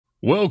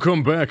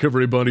Welcome back,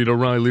 everybody, to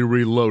Rylee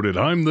Reloaded.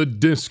 I'm the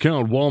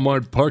discount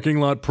Walmart parking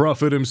lot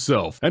prophet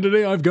himself, and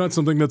today I've got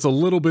something that's a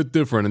little bit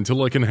different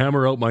until I can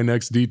hammer out my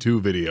next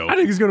D2 video. I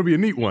think it's gonna be a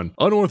neat one.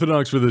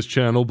 Unorthodox for this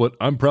channel, but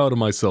I'm proud of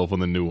myself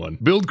on the new one.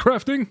 Build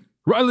crafting?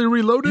 Rylee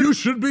Reloaded? You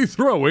should be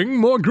throwing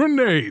more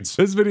grenades!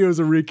 This video is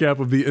a recap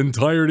of the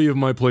entirety of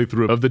my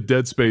playthrough of the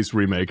Dead Space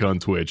Remake on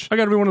Twitch. I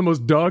gotta be one of the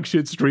most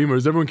dogshit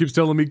streamers. Everyone keeps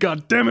telling me,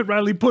 God damn it,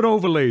 Rylee, put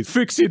overlays,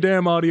 fix your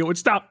damn audio, and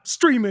stop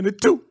streaming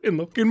at 2 in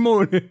the fucking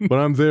morning. But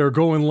I'm there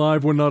going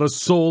live when not a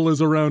soul is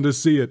around to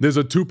see it. There's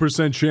a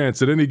 2%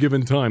 chance at any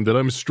given time that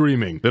I'm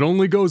streaming. That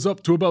only goes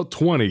up to about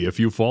 20 if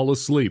you fall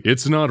asleep.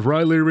 It's not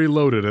Rylee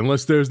Reloaded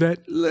unless there's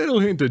that little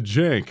hint of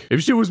jank.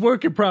 If she was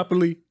working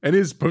properly and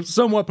is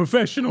somewhat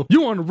professional,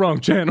 you on the wrong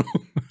channel.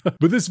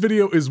 But this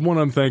video is one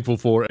I'm thankful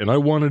for, and I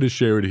wanted to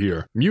share it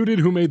here. Muted,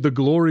 who made the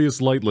glorious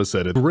Lightless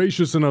edit,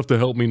 gracious enough to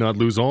help me not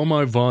lose all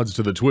my VODs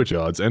to the Twitch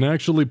odds, and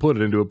actually put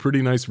it into a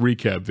pretty nice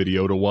recap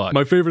video to watch.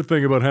 My favorite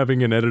thing about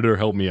having an editor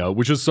help me out,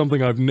 which is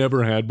something I've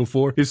never had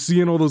before, is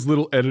seeing all those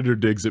little editor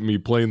digs at me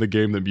playing the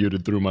game that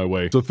Muted threw my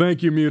way. So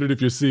thank you, Muted,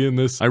 if you're seeing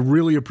this. I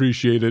really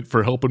appreciate it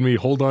for helping me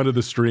hold on to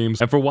the streams,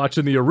 and for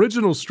watching the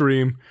original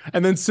stream,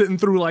 and then sitting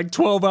through like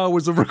 12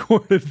 hours of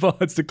recorded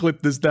VODs to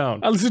clip this down.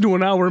 I listened to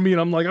an hour of me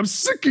and I'm like, I'm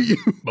sick of you.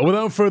 But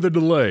without further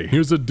delay,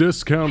 here's a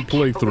discount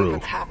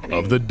playthrough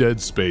of the Dead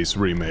Space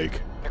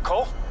Remake.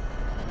 Nicole?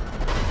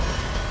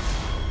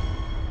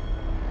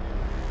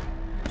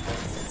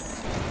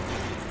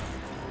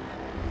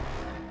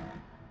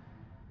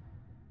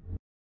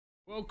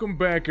 Welcome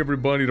back,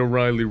 everybody, to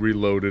Rylee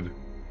Reloaded.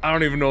 I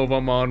don't even know if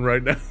I'm on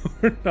right now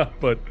or not,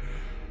 but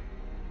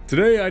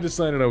today I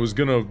decided I was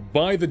gonna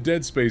buy the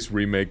Dead Space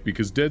Remake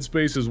because Dead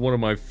Space is one of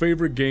my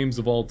favorite games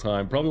of all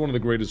time, probably one of the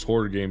greatest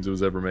horror games that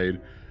was ever made.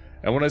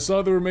 And when I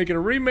saw they were making a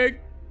remake,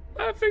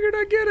 I figured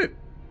I'd get it.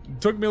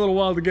 It took me a little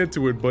while to get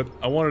to it, but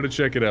I wanted to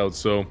check it out,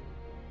 so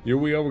here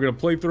we are. We're gonna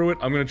play through it.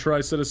 I'm gonna try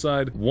set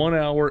aside 1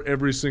 hour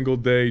every single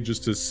day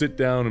just to sit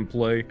down and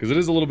play, because it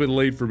is a little bit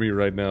late for me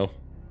right now.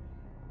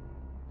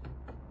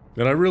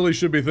 And I really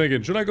should be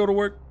thinking, should I go to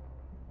work?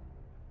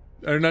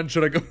 Or not,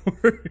 should I go to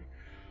work?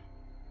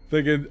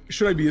 Thinking,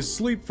 should I be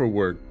asleep for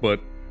work?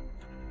 But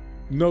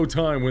no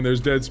time when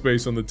there's Dead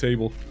Space on the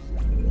table.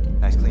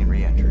 Nice clean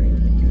re-entry.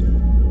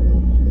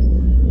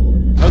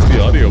 How's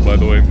the audio, by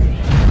the way?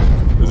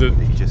 Is it?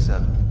 Just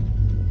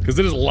Because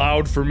it is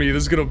loud for me.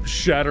 This is gonna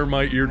shatter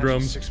my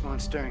eardrums. 6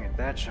 months staring at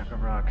that chunk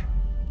of rock.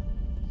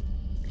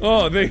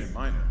 Oh, they...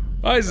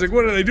 Isaac,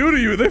 what did they do to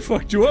you? They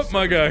fucked you up,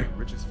 my guy.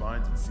 Richest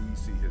finds in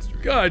CEC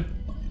history. God,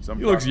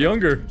 he looks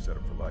younger. Set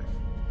up for life.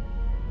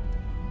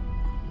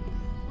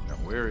 Now,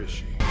 where is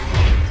she?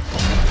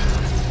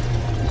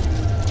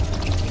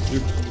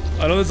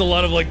 I know there's a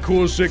lot of like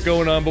cool shit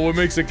going on, but what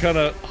makes it kind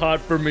of hot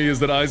for me is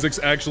that Isaac's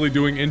actually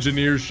doing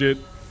engineer shit.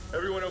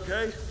 Everyone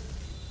okay?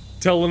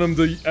 Telling him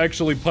to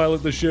actually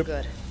pilot the ship.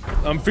 Good.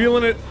 I'm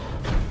feeling it.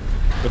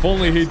 If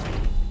only he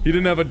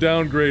didn't have a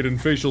downgrade in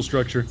facial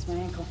structure. It's my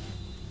ankle.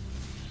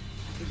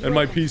 And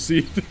my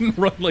PC didn't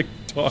run like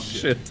dog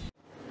shit.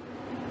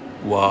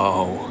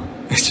 Wow,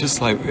 it's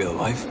just like real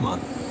life, man.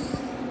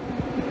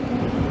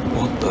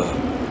 What the?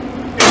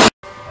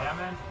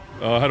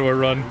 How do I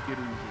run?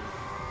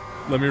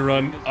 Let me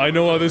run. I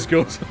know how this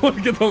goes. I want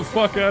to get the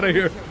fuck out of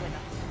here.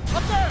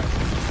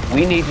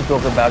 We need to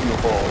talk about your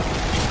balls.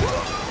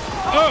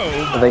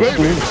 Oh, Are they baby.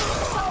 smooth?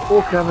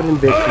 All covered in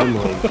bits and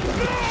mold.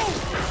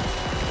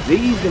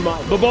 These are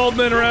my The bald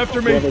men are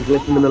after me. Where they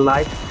glisten in the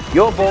light.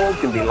 Your balls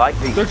can be like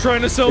these. They're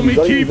trying to sell But me you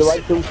gotta use keeps. the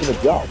right tool for the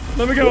job.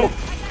 Let me go.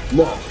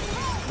 No.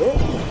 No.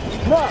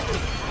 No.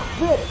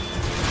 This.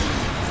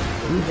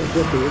 These are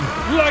good things.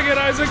 Like it,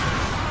 Isaac.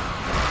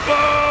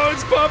 Oh,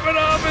 it's popping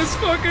off. It's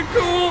fucking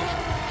cool.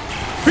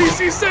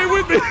 PC, stay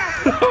with me.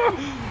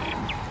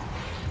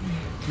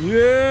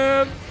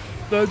 Yeah.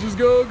 Let's just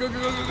go, go, go,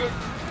 go, go, go.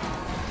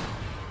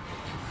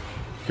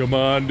 Come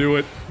on, do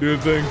it. Do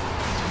the thing.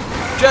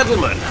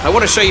 Gentlemen, I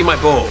want to show you my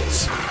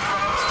balls.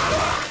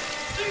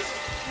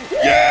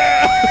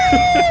 Yeah!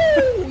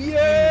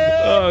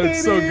 Yeah! Oh,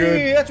 it's so baby!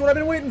 good. That's what I've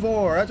been waiting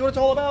for. That's what it's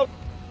all about.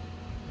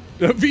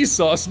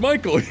 Vsauce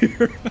Michael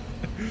here.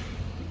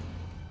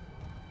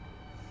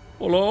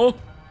 Hello?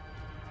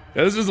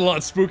 Yeah, this is a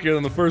lot spookier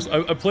than the first.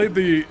 I played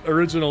the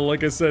original,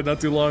 like I said,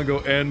 not too long ago,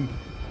 and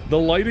the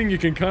lighting, you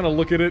can kind of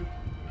look at it.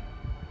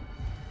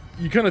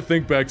 You kind of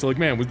think back to like,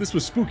 man, this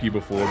was spooky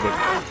before,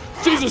 but...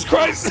 Jesus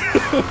Christ!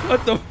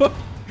 What the fuck?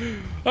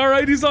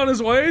 Alright, he's on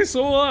his way,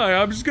 so will I.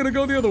 I'm just gonna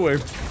go the other way.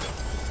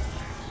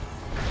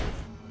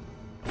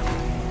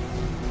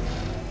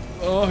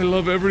 Oh, I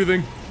love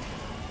everything.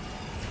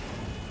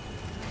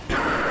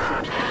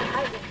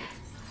 Isaac.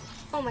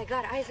 Oh my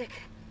god, Isaac.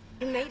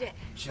 You made it.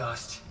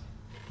 Just.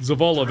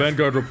 Zavala,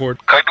 Vanguard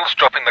report. Kaido's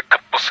dropping the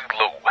pussy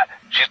low.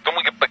 She's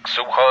throwing it back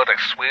so hard, I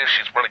swear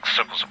she's running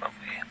circles around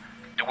me.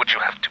 Do what you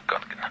have to,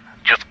 Gungan.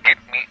 Just get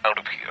me out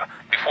of here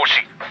before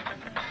she...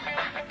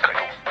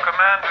 Kaido.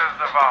 Commander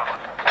Zavala.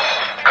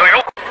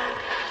 Kaido!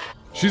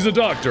 She's a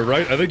doctor,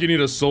 right? I think you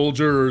need a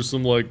soldier or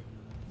something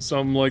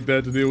like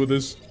that to deal with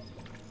this.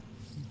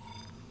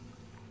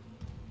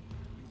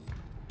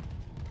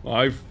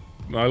 I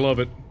love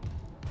it.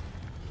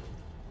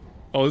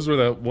 Oh, this is where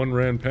that one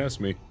ran past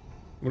me.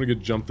 I'm gonna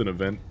get jumped in a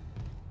vent.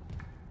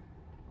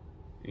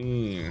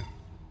 Yeah,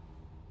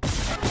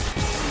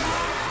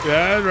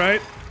 that's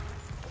right.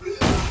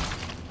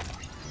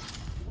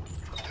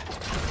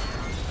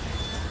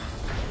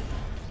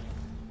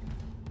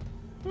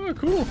 Oh,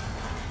 cool.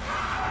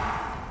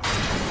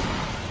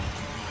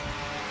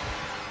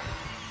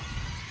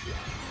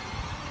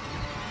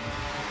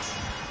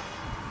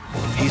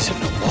 He's in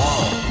the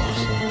walls.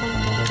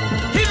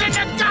 He's in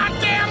the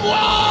goddamn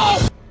wall!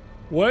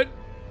 What?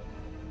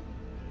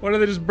 Why don't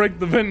they just break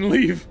the vent and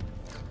leave?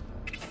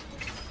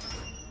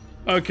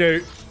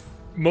 Okay.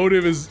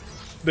 Motive is...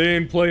 they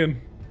ain't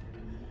playing.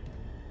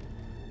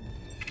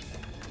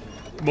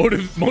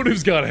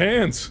 Motive's got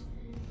hands.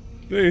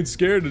 They ain't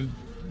scared to...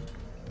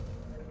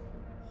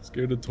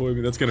 scared to toy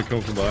me. That's gonna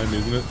come from behind me,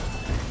 isn't it?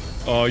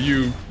 Oh,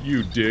 you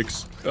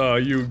dicks. Oh,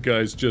 you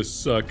guys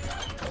just suck.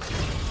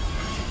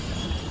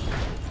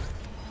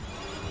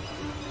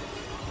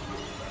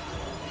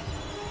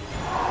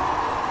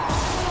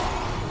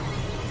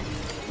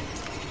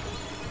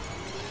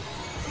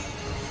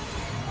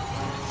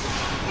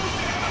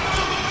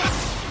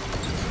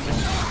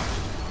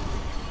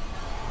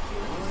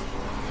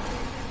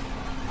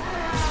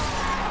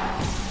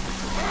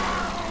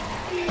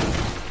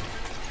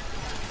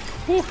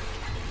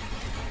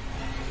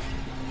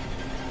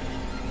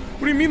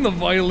 What do you mean the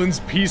violence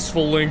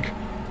peaceful, Link?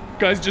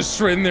 Guy's just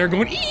straight in there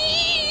going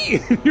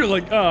eee! You're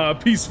like, ah,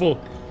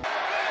 peaceful.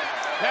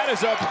 That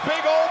is a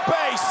big old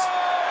base.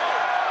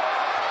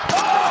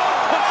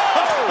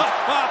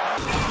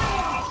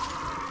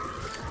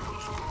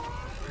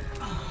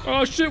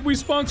 Oh shit, we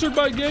sponsored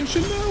by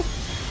Genshin now?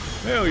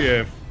 Hell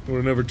yeah. I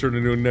would never turn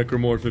into a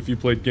necromorph if you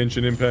played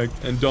Genshin Impact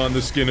and donned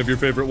the skin of your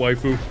favorite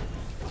waifu.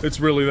 It's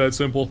really that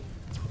simple.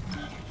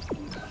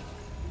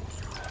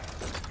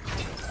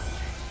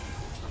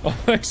 Oh,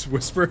 thanks,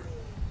 Whisper.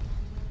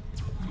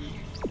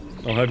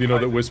 I'll have you know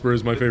that Whisper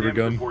is my favorite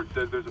gun. The report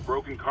says there's a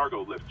broken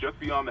cargo lift just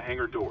beyond the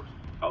hangar doors.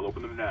 I'll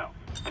open them now.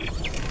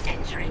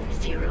 Entering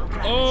 0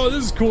 gravity. Oh,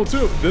 this is cool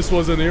too. This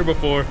wasn't here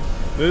before.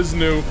 This is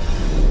new.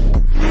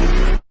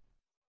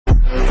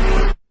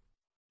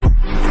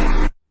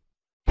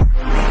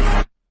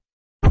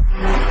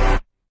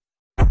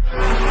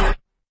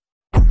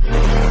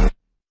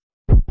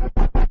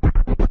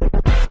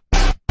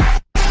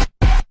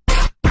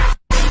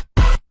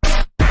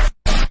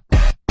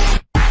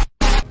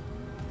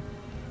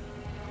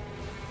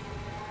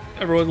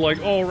 Everyone's like,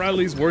 oh,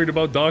 Rylee's worried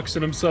about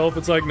doxing himself.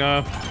 It's like,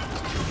 nah.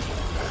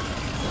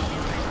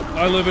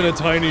 I live in a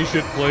tiny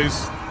shit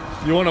place.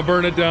 You want to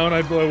burn it down? I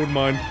wouldn't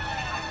mind.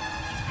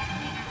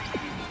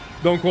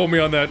 Don't quote me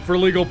on that. For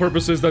legal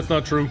purposes, that's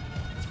not true.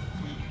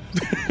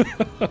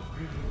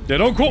 Yeah,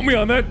 don't quote me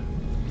on that.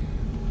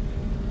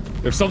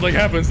 If something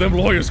happens, then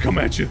lawyers come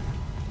at you.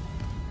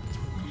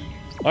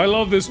 I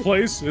love this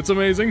place. It's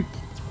amazing.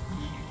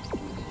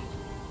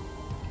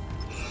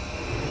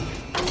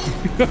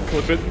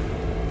 Clip it.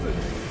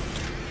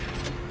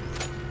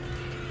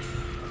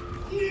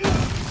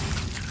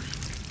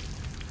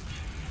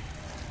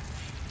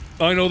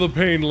 I know the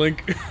pain,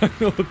 Link. I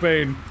know the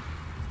pain.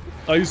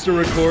 I used to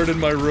record in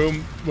my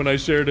room when I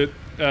shared it,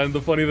 and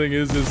the funny thing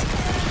is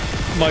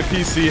my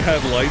PC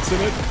had lights in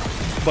it,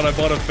 but I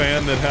bought a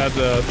fan that had,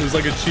 it was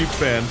like a cheap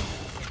fan.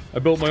 I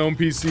built my own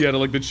PC out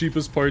of like the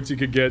cheapest parts you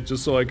could get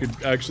just so I could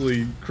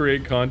actually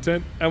create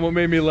content. And what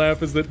made me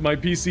laugh is that my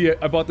PC,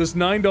 I bought this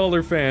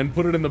 $9 fan,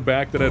 put it in the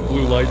back that had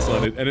blue lights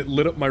on it, and it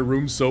lit up my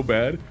room so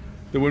bad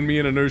that when me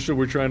and Inertia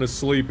were trying to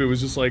sleep, it was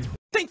just like,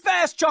 Think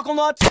fast, Chuckle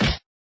Nuts!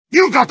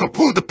 You got to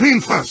pull the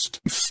pin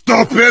first,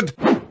 stupid!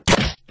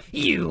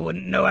 You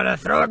wouldn't know how to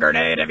throw a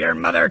grenade if your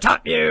mother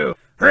taught you!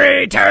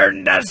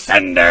 Return to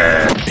sender!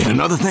 And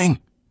another thing,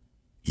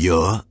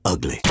 you're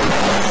ugly.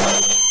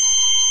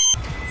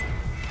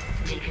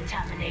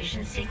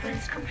 Decontamination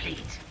sequence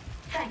complete.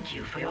 Thank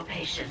you for your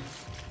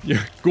patience.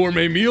 yeah,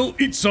 gourmet meal,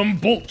 eat some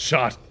bolt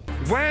shot.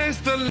 Where's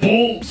the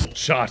Bolt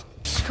shot.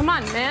 Come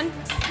on, man.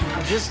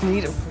 I just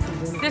need a...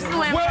 This is the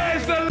lamp.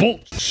 Where's the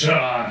Bolt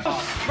shot.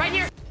 Right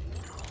here.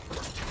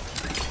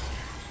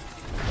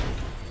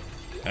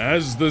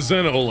 As the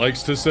Zeno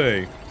likes to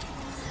say.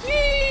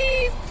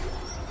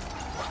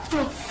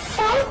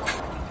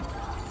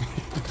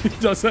 He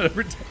does that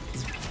every time.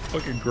 It's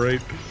fucking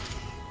great.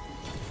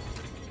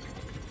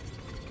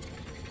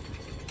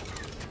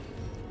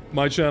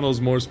 My channel is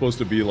more supposed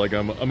to be like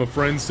I'm a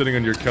friend sitting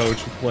on your couch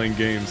playing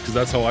games, because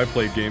that's how I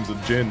play games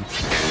with Jin.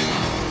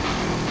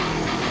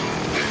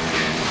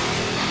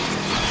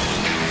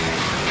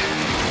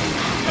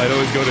 I'd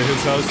always go to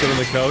his house, sit on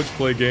the couch,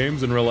 play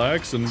games, and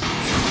relax, and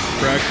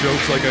crack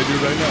jokes like I do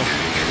right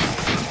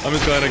now. I'm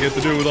just glad I get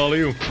to do it with all of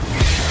you.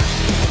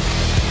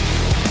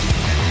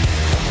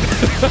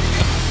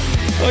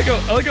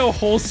 I like how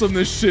wholesome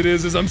this shit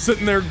is as I'm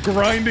sitting there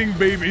grinding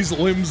babies'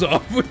 limbs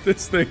off with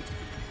this thing.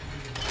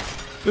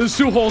 This is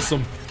too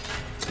wholesome.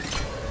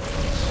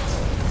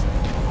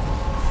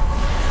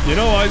 You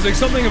know, Isaac,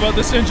 something about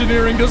this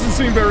engineering doesn't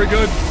seem very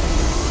good.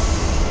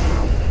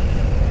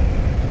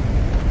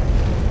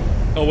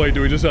 Oh wait,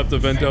 do we just have to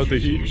vent out the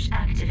heat? Centrifuge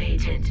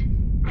activated.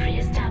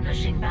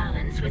 Re-establishing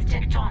balance with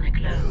tectonic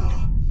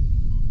load.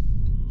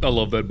 I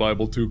love that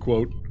Bible 2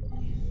 quote.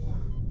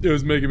 It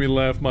was making me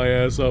laugh my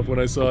ass off when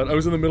I saw it. I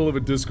was in the middle of a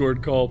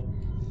Discord call.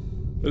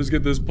 I just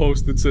get this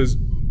post that says,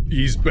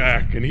 "He's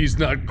back and he's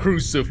not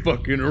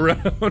crucifixing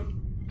around."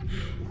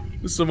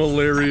 Some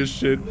hilarious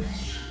shit.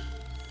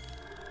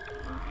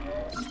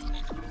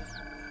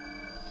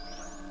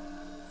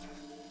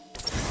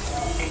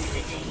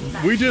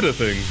 We did a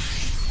thing.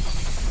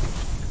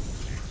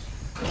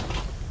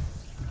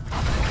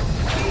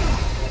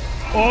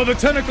 Oh, the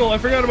tentacle! I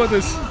forgot about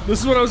this.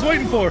 This is what I was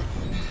waiting for.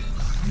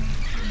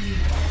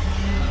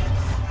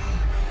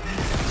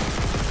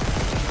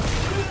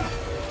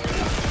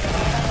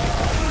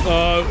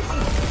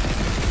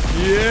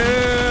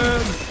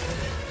 Yeah.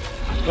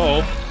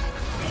 Uh-oh.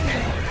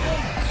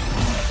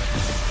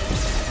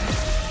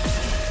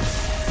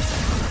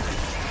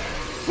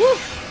 Woo.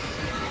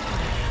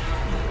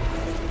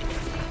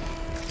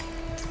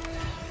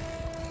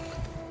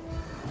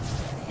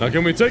 Now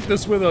can we take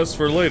this with us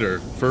for later?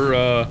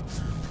 For,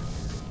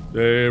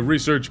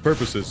 research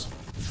purposes.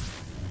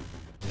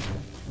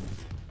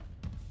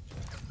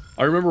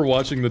 I remember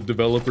watching the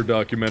developer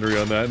documentary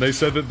on that, and they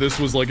said that this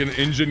was like an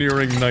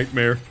engineering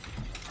nightmare.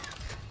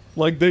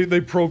 Like,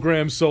 they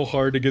programmed so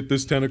hard to get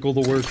this tentacle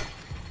to work.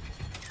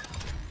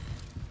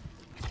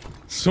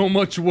 So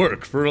much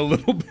work for a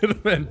little bit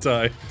of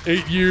hentai.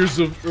 8 years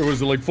of, or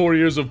was it like 4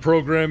 years of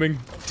programming?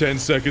 10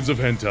 seconds of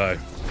hentai.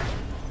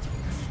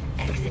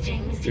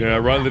 Yeah,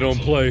 Rylee don't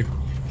play.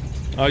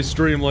 I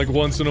stream like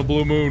once in a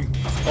blue moon.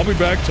 I'll be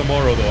back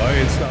tomorrow though, I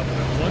ain't stopping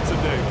it. Once a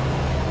day.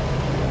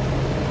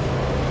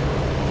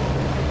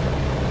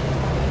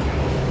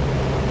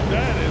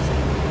 That is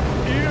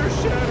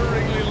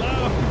ear-shatteringly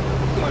loud.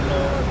 Good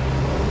lord.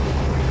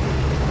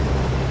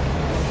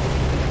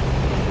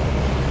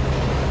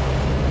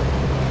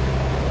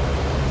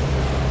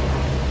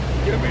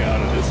 Get me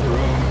out of this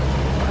room.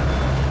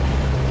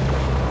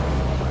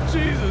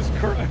 Jesus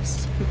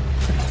Christ.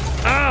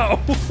 Ow!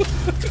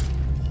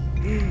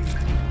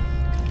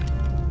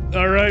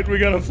 Alright, we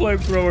got a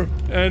flamethrower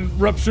and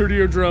ruptured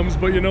eardrums,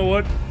 but you know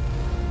what?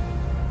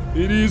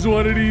 It is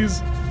what it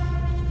is.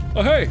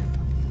 Oh, hey!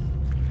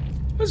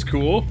 That's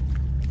cool.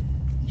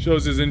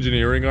 Shows his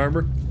engineering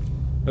armor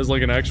as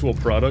like an actual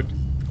product.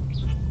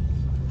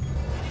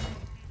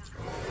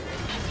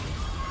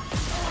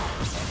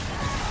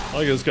 I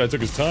like this guy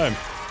took his time.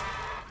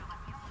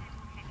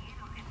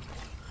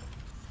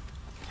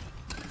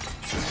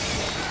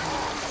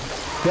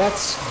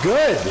 That's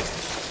good.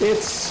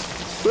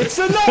 It's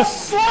enough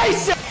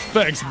slicing.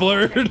 Thanks,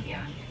 Blurred.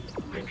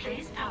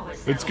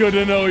 It's good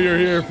to know you're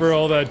here for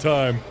all that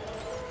time.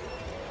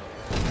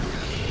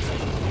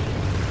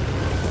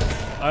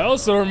 I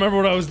also remember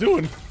what I was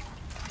doing.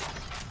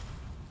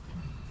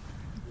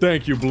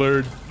 Thank you,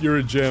 Blurred. You're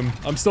a gem.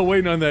 I'm still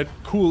waiting on that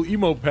cool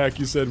emo pack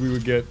you said we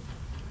would get.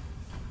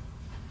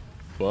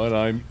 But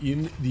I'm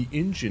in the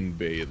engine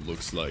bay, it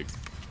looks like.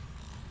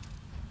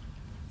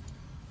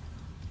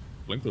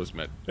 Blink those,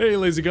 Matt. Hey,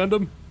 Lazy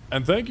Gundam.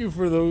 And thank you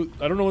for those.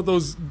 I don't know what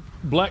those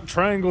black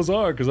triangles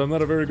are, because I'm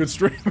not a very good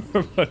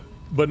streamer,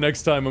 but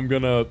next time I'm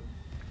gonna...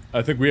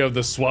 I think we have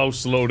the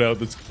Swouse loadout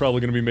that's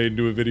probably gonna be made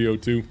into a video,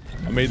 too.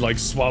 I made, like,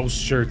 Swouse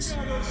shirts.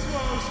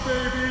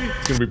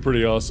 It's gonna be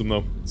pretty awesome,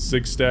 though.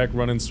 6-stack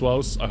running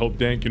Swouse. I hope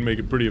Dan can make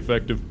it pretty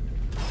effective.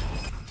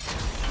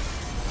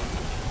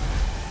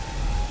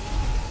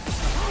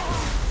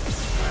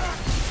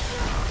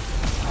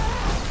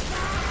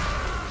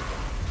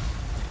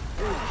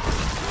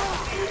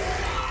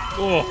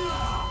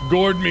 Oh,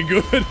 gored me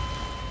good.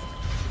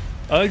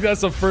 I think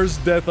that's the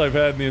first death I've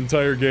had in the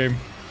entire game.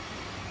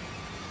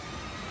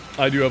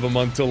 I do have a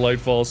month till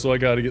Lightfall, so I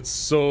gotta get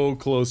so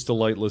close to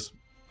Lightless.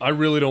 I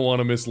really don't want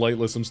to miss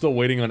Lightless. I'm still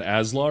waiting on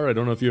Aslar. I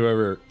don't know if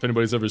if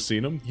anybody's ever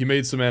seen him. He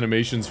made some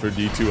animations for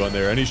D2 on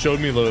there, and he showed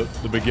me the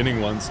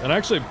beginning ones. And I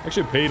actually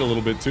paid a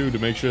little bit too to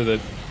make sure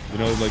that, you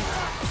know, like,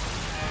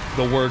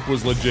 the work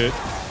was legit.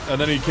 And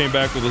then he came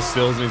back with his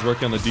stills, and he's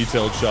working on the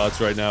detailed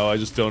shots right now. I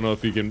just don't know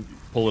if he can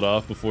pull it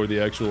off before the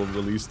actual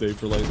release date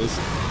for Lightless.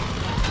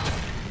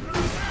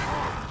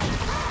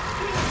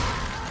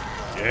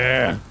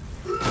 Yeah.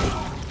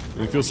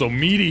 They feel so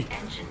meaty.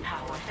 Engine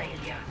power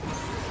failure.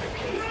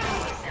 Replace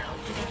power cell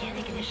to begin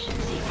ignition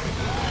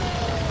sequence.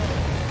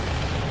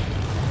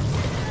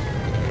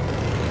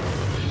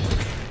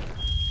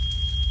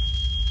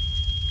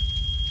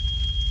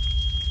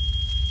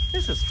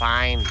 This is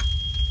fine.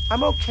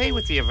 I'm okay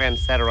with the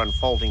events that are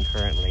unfolding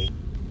currently.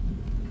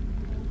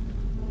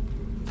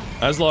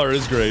 Aslar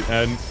is great,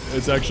 and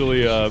it's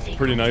actually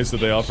pretty nice that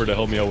they offered to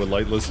help me out with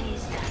Lightless.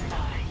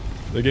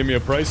 They gave me a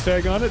price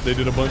tag on it, they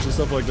did a bunch of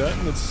stuff like that,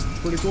 and it's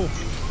pretty cool.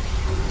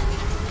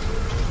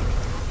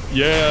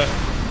 Yeah,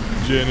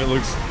 Jin,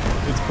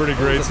 it's pretty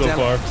great so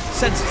far.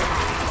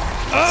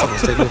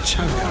 Someone's taking a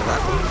chunk out of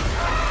that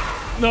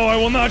one. No, I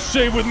will not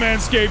shave with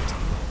Manscaped.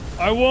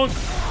 I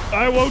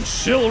won't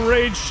shill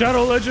rage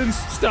Shadow Legends.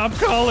 Stop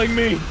calling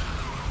me.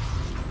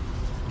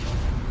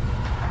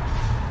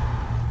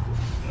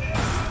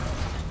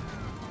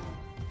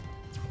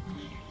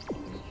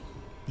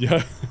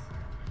 Yeah.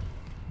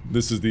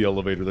 This is the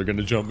elevator they're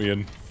gonna jump me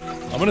in.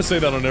 I'm gonna say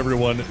that on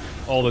everyone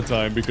all the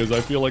time because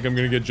I feel like I'm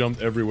gonna get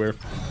jumped everywhere.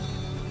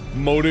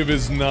 Motive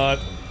is not...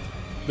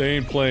 They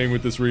ain't playing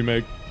with this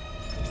remake.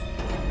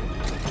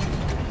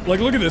 Like,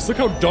 look at this. Look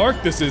how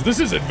dark this is. This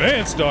is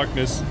advanced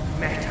darkness.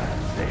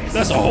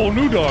 That's a whole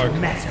new dark.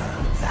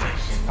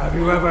 Have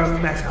you ever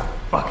met a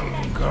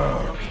fucking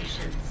girl?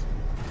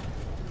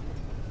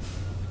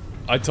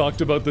 I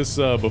talked about this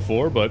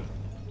before, but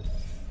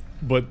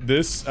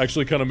this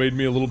actually kind of made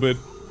me a little bit...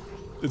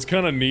 It's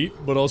kind of neat,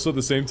 but also at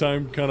the same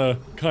time kind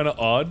of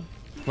odd.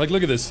 Like,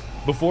 look at this.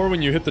 Before,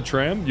 when you hit the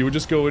tram, you would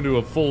just go into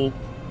a full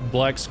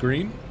black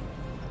screen.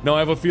 Now I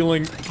have a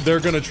feeling they're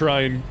gonna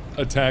try and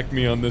attack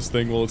me on this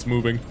thing while it's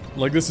moving.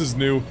 Like, this is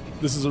new.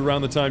 This is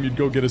around the time you'd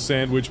go get a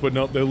sandwich, but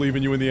no, they're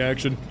leaving you in the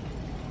action.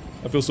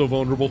 I feel so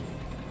vulnerable.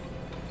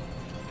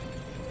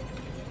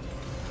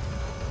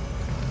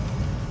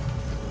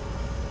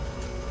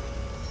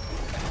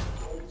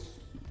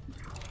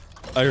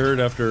 I heard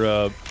after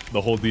the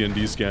whole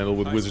D&D scandal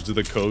with Wizards of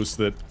the Coast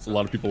that a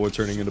lot of people were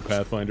turning into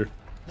Pathfinder.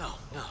 No,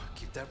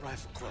 keep that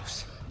rifle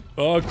close.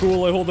 Oh,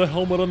 cool, I hold the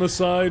helmet on the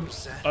side.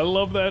 I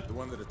love that. The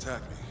one that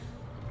attacked me.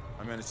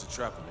 I managed to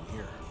trap him in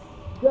here.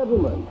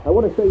 Gentlemen, I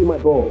want to show you my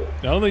balls.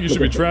 I don't think you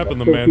should be trapping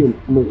them,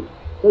 man.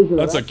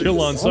 That's a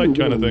kill on sight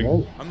kind of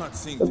thing. I'm not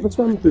seeing But for things some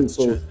right. That's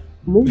people, Chen.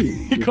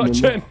 smooth. He caught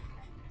Chen.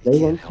 They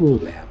want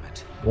smooth.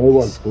 They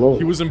want slow.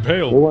 He was They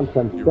impaled. want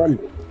some standard.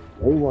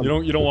 They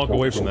want You don't walk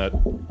away from that.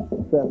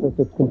 surface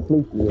is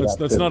completely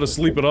That's not a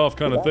sleep it off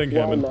kind of thing,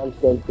 Hammond. man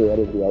can't say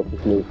anything else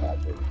is smooth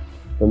passage.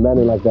 The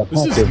man like that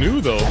This is passage,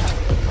 new though.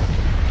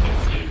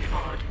 Escape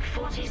pod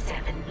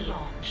 47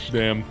 launched.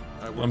 Damn.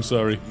 I'm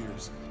sorry.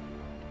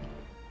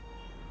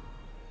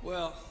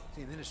 Well,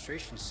 the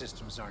administration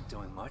systems aren't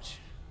doing much.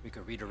 We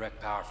could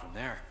redirect power from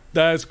there.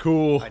 That's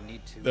cool. I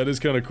need to. That is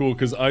kind of cool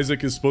because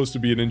Isaac is supposed to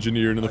be an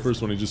engineer, and in the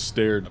first one he just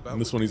stared. In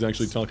this one he's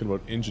actually talking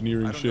about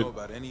engineering I don't shit. know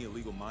about any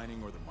illegal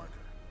mining or the marker.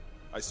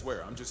 I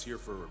swear, I'm just here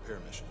for a repair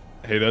mission.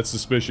 Hey, that's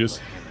suspicious.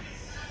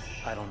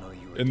 I don't know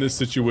you. In this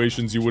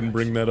situations, you wouldn't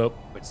bring that up.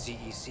 But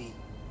CEC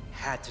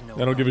had to know.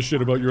 I don't give a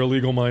shit about your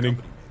illegal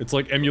mining. It's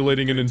like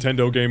emulating a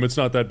Nintendo game. It's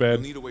not that We'll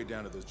bad. need a way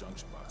down to those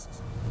junction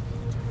boxes.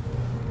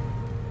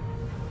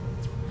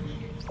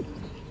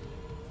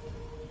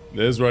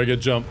 This is where I get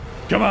jumped.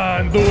 Come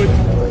on, do it! Yep,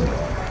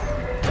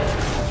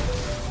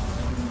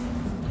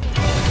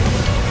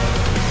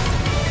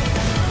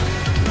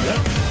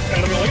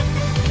 kind of like it.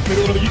 Maybe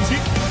a little bit easy.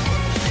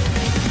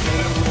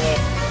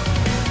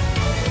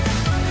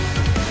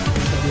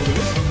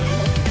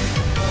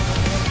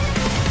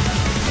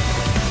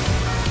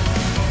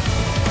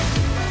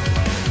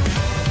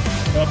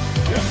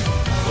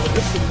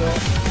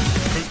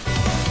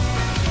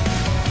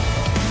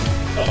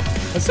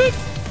 Oh, that's it?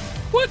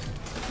 What?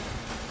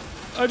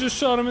 I just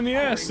shot him in the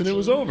ass and it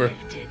was over.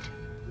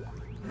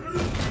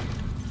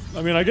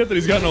 I mean, I get that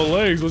he's got no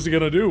legs, what's he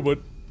gonna do, but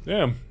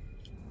damn.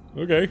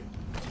 Okay.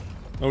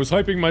 I was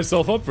hyping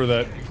myself up for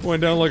that.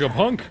 Went down like a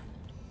punk.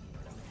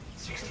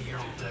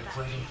 60-year-old deck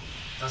lady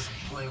doesn't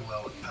play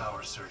well with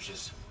power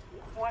surges.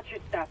 Watch your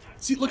step.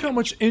 See, look how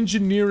much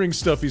engineering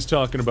stuff he's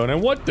talking about,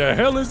 and what the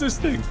hell is this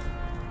thing?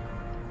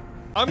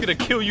 I'm gonna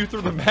kill you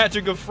through the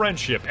magic of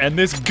friendship and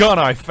this gun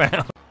I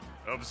found.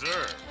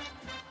 Observe.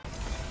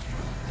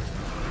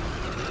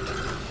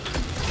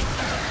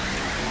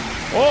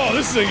 Oh,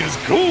 this thing is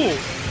cool!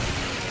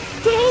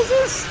 What the hell is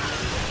this?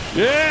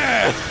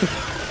 Yeah!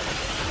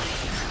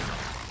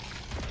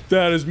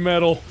 That is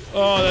metal.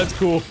 Oh, that's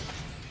cool.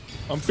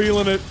 I'm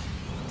feeling it.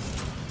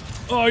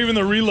 Oh, even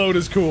the reload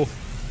is cool.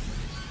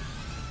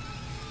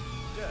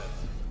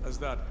 Death as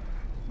that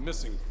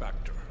missing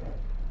factor.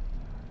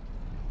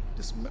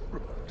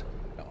 Dismemberment.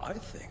 Now I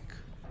think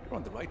you're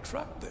on the right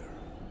track there.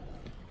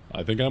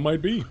 I think I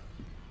might be.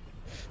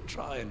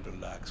 Try and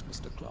relax,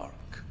 Mr. Clark.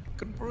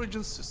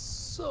 Convergence is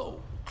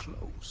so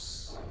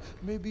close.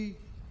 Maybe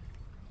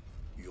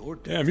your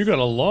death. Damn, you got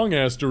a long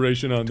ass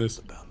duration on this.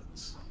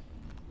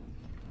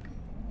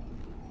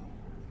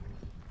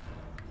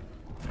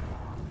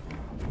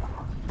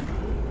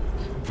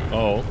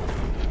 Uh-oh.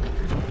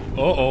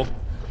 Uh-oh.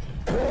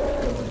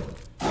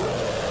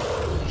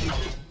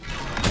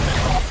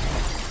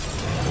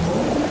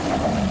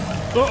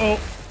 Uh-oh.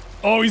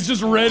 Oh, he's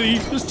just ready.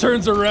 Just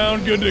turns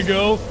around, good to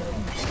go.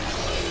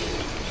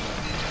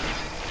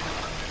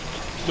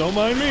 Don't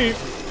mind me.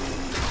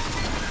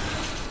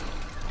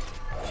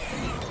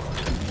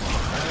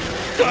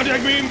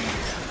 Contact beam!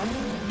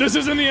 This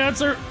isn't the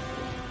answer!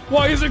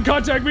 Why isn't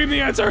contact beam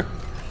the answer?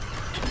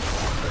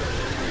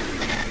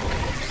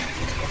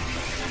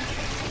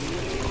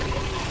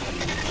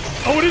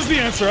 Oh, it is the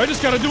answer. I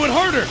just gotta do it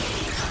harder.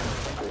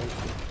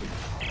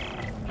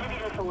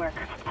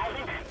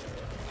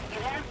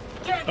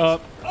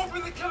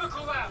 Open the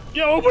chemical lab!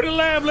 Yeah, open the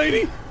lab,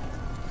 lady.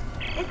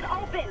 It's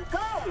open.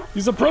 Go.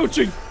 He's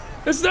approaching.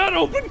 It's not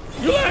open.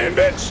 You lying,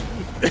 bitch.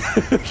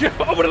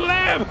 Open the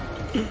lab.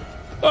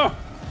 Oh,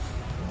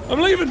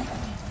 I'm leaving.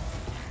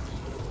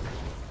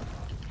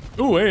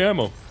 Ooh, hey,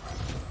 ammo.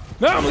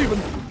 Now I'm leaving.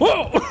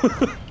 Whoa.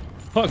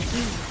 Fuck.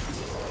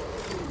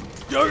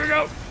 Go, go,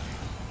 go.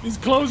 He's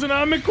closing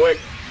on me quick.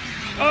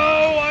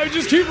 Oh, I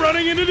just keep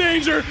running into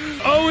danger.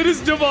 Oh, it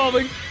is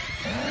devolving.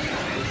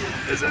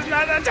 This is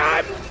not the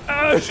time.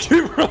 I just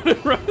keep running.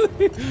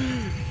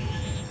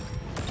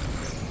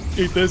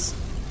 Eat this.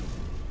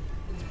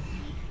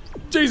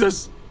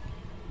 Jesus.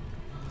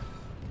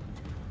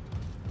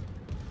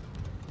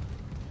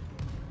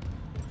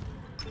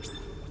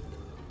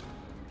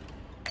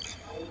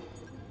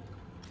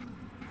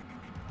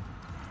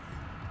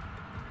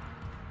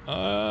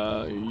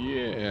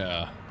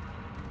 Yeah.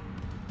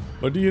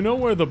 But do you know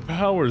where the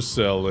power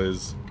cell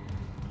is?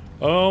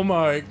 Oh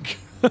my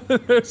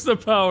god, there's the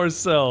power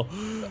cell.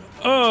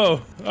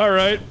 Oh,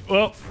 alright,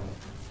 well.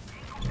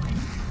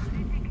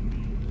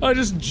 I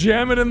just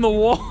jam it in the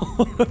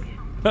wall.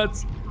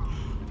 That's...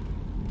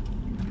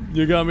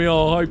 You got me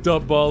all hyped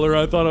up, baller.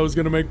 I thought I was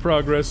gonna make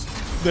progress.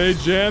 They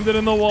jammed it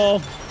in the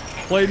wall.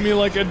 Played me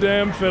like a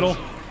damn fiddle.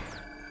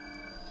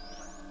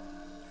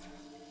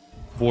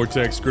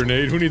 Vortex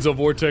grenade. Who needs a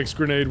vortex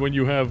grenade when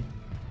you have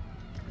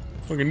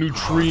like a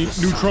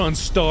neutron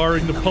star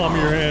in the palm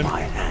of your hand?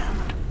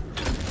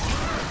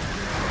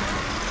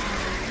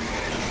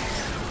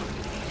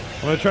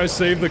 I'm gonna try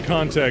save the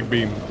contact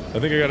beam. I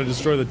think I gotta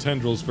destroy the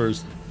tendrils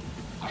first.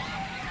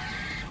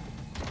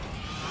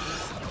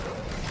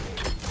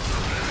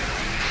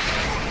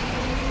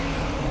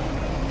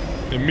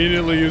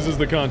 Immediately uses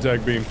the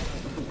contact beam.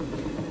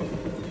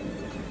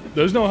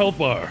 There's no health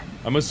bar.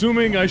 I'm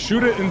assuming I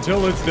shoot it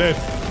until it's dead.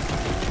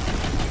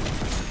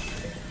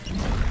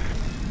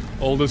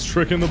 Oldest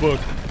trick in the book.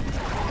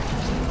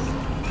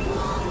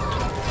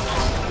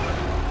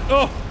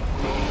 Oh!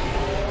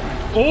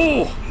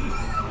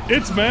 Oh!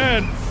 It's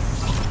mad!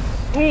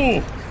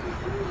 Oh!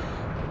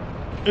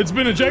 It's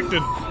been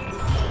ejected.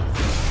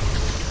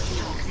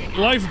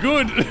 Life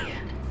good!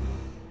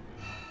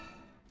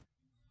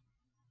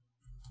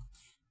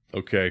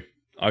 Okay,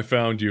 I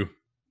found you.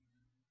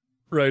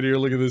 Right here,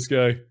 look at this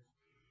guy.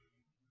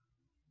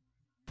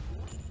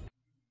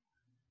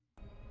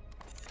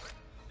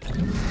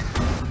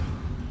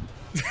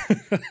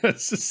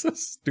 That's just so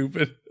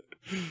stupid.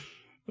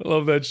 I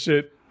love that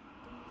shit.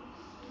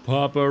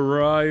 Papa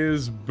Rye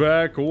is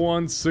back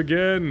once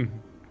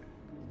again.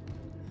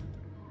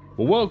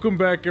 Well, welcome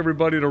back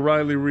everybody to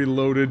Rylee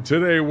Reloaded.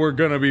 Today we're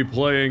gonna be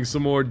playing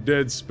some more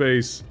Dead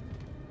Space.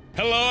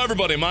 Hello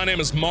everybody, my name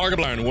is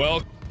Markiplier and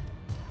welcome.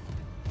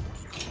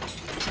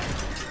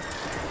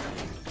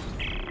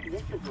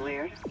 This is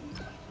weird.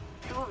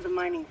 Two of the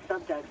mining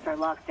subducts are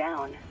locked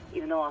down,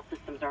 even though all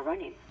systems are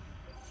running.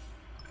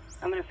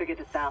 I'm gonna figure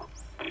this out.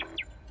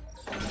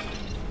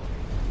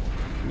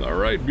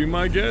 Alright, be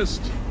my guest.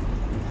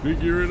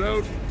 Figure it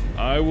out.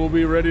 I will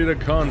be ready to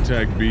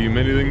contact beam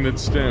anything that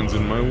stands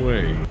in my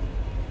way.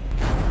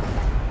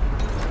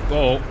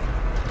 Oh.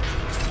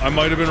 I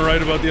might have been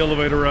right about the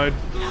elevator ride.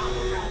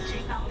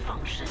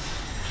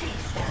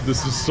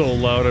 This is so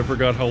loud, I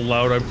forgot how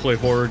loud I play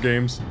horror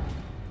games.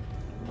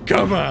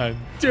 Come on,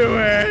 do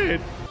it!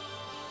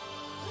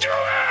 Do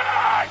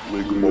it!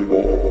 Lick my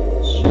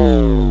balls.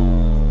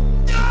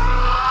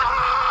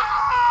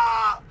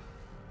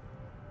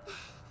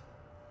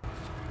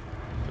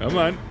 Come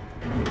on.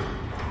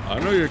 I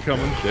know you're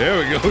coming. There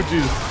we go,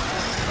 Jesus.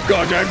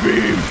 Contact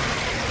beam!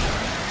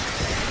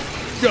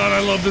 God, I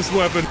love this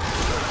weapon.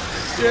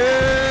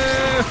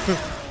 Yeah!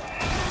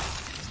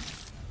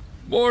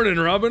 Morning,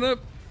 Robin up.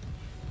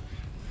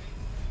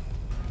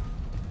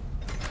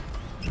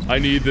 I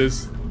need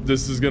this.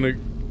 This is gonna...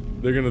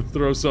 They're gonna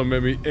throw something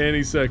at me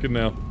any second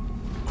now.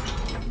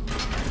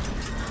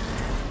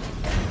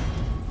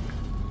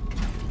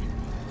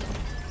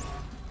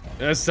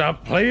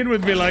 Stop playing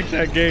with me like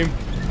that, game.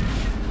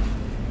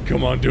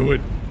 Come on, do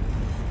it.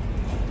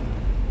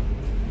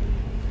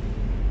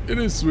 It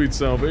is sweet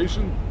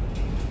salvation.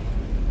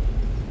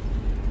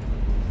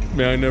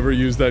 May I never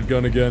use that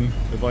gun again.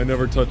 If I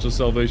never touch a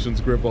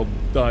Salvation's grip, I'll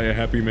die a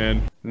happy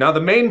man. Now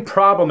the main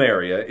problem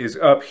area is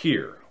up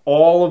here.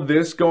 All of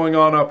this going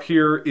on up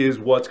here is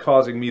what's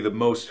causing me the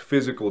most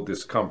physical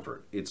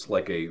discomfort. It's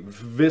like a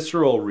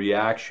visceral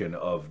reaction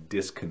of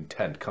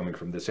discontent coming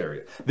from this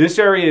area. This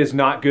area is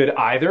not good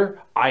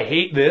either. I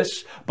hate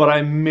this, but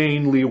I'm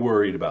mainly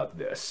worried about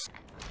this.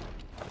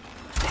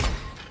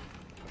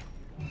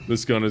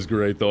 This gun is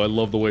great though. I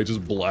love the way it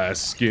just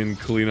blasts skin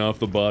clean off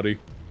the body.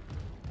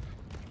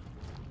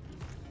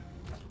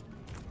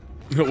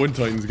 When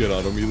Titans get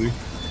auto melee.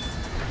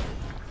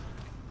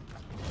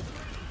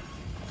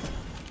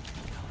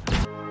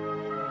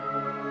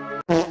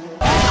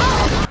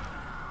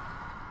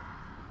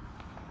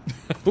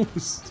 That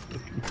was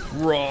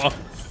raw.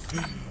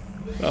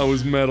 That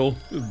was metal.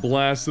 Just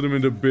blasted him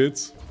into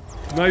bits.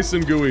 Nice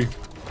and gooey.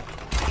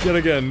 Yet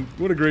again,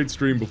 what a great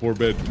stream before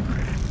bed.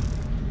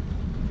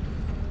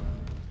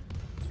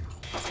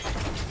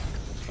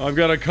 I've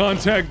got a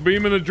contact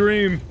beam in a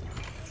dream.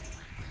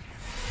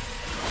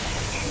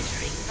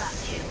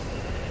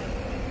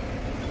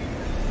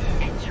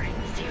 Entering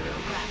zero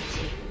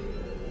gravity.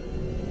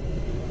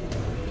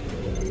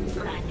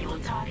 Manual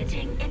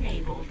targeting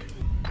enabled.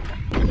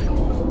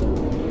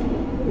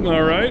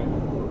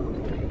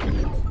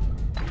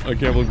 I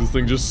can't believe this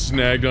thing just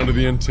snagged onto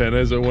the antenna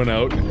as it went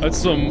out. That's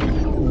some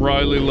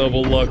Rylee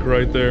level luck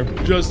right there.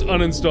 Just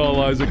uninstall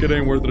Isaac, it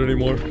ain't worth it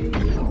anymore.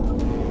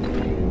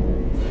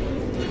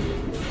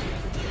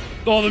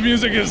 Oh, the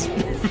music is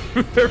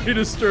very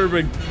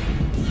disturbing.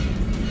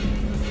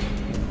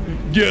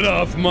 Get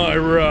off my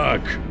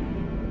rock.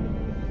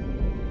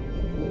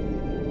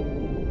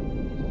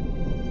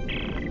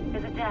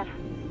 Is it dead?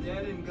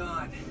 Dead and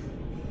gone.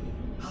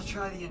 I'll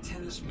try the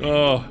antennas.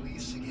 Oh,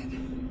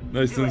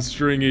 nice and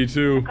stringy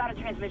too. I've got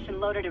a transmission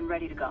loaded and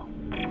ready to go.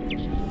 I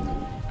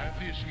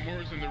see some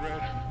words in the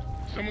red.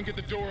 Someone get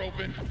the door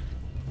open.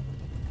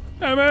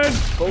 Hammond!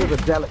 Balls are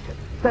delicate,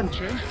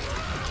 sensitive,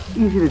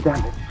 easy to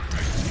damage.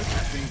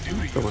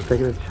 Someone's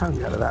taking a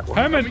chunk out of that one.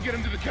 Hammond!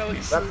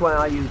 That's why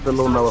I use the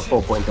Lawnmower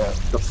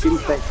 4.0. The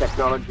skin-fed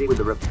technology with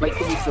the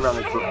replaceable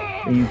ceramic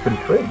glass. You can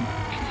trim.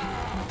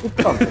 It's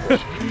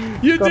confident.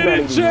 You did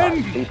it,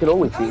 Jen! You can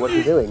always see what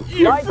you're doing.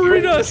 You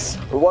freed us!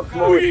 And what's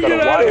more, it's got a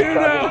wireless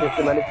charging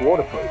system and it's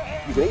waterproof.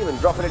 You can even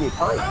drop it in your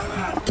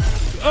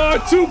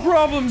pipe. 2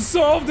 problems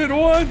solved at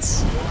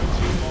once!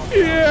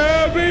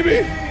 Yeah,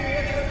 baby!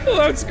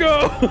 Let's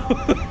go!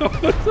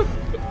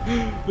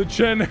 The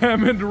Chen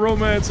Hammond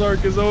romance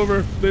arc is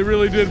over. They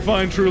really did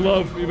find true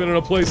love, even in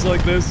a place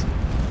like this.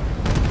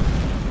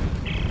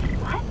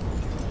 What?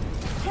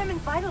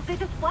 Hammond's vitals, they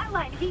just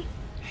flatlined.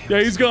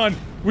 Yeah, he's gone.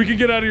 We can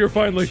get out of here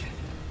finally.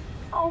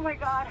 Oh my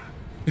god.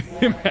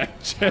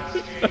 Imagine.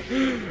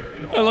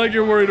 I like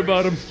you're worried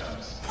about him.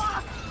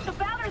 Fuck! The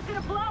battery's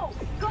gonna blow!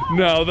 Go!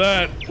 Now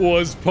that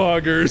was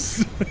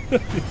poggers.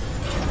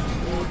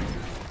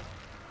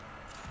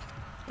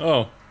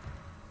 Oh.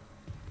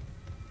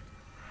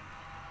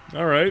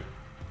 Alright.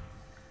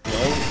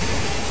 Well.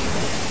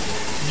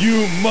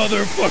 You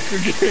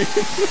motherfucker game.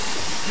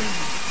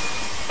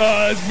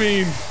 That's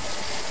mean.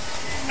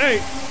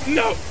 Hey,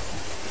 no!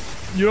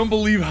 You don't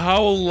believe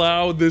how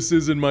loud this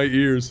is in my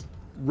ears.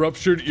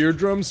 Ruptured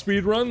eardrum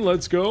speedrun,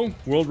 let's go.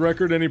 World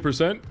record any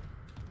percent.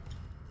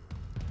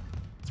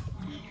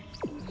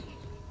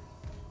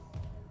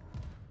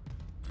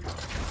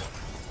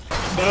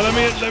 No, let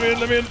me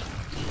in.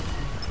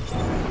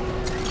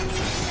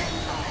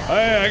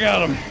 Hey, I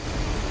got him.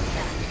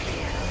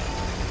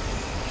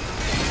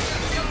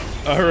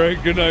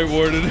 Alright, good night,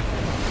 Warden.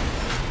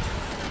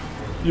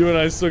 You and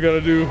I still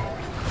gotta do...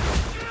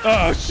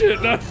 Oh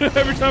shit, not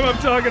every time I'm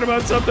talking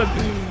about something.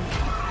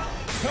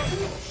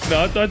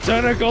 Not the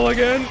tentacle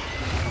again.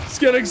 It's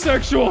getting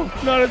sexual.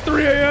 Not at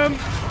 3 a.m.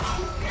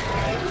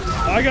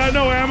 I got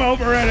no ammo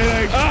for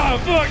anything. Ah,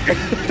 fuck.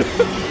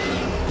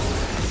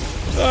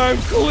 I'm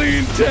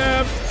clean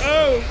tapped.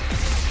 Oh.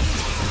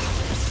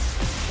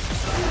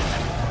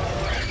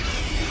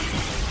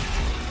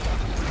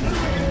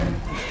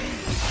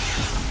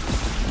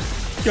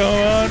 Go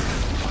on.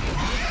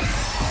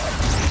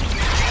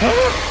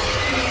 Huh?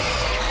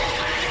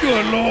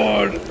 Good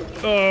lord.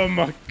 Oh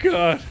my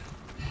god.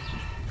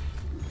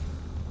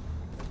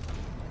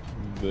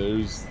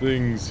 There's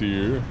things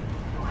here.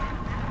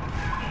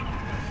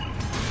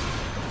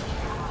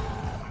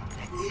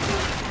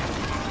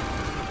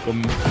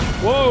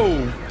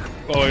 Whoa!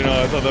 Oh, I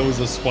know, I thought that was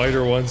a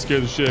spider one.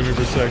 Scared the shit out of me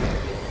for a second.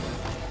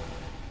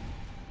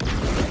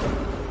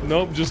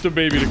 Nope, just a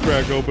baby to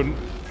crack open.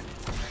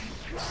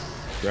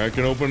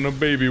 Cracking open a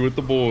baby with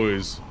the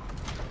boys.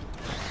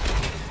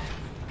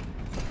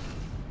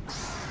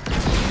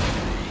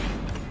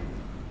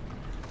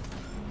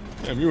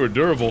 Damn, you were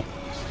durable.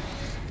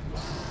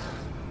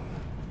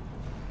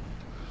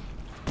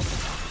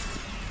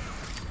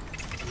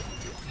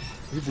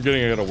 I keep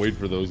forgetting I gotta wait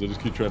for those. I just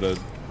keep trying to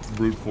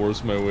brute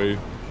force my way.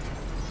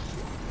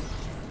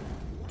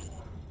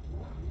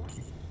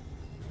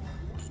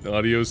 The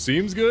audio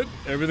seems good.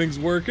 Everything's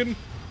working.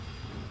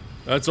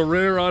 That's a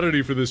rare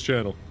oddity for this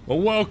channel. Well,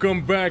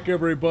 welcome back,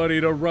 everybody,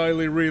 to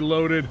Rylee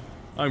Reloaded.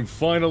 I'm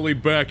finally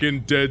back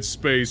in Dead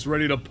Space,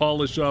 ready to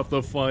polish off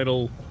the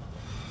final...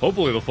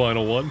 Hopefully the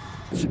final one.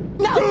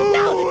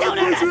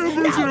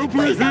 No,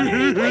 please,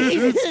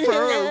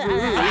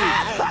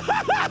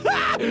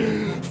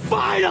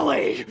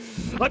 Finally!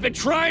 I've been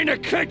trying to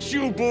catch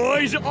you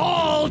boys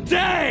all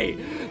day!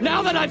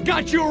 Now that I've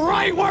got you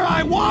right where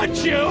I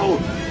want you,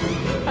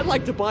 I'd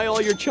like to buy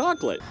all your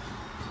chocolate.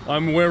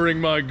 I'm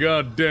wearing my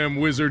goddamn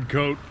wizard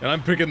coat, and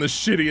I'm picking the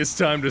shittiest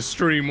time to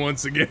stream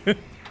once again.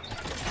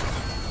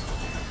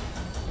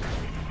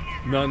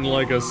 Nothing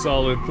like a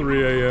solid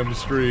 3 a.m.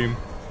 stream.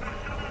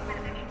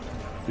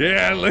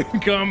 Yeah,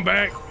 Link, come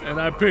back, and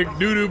I picked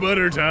doo-doo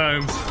butter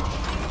times.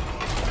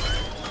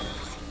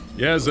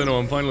 Yeah, Zeno,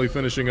 I'm finally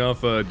finishing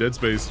off Dead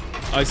Space.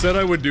 I said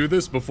I would do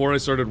this before I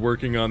started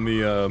working on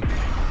the,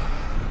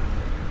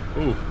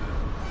 Ooh.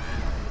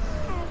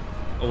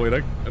 Oh wait,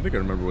 I think I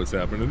remember what's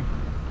happening.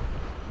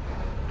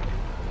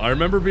 I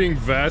remember being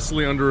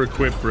vastly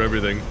under-equipped for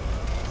everything.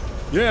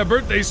 Yeah,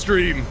 birthday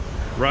stream!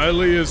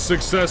 Rylee is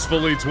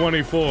successfully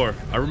 24.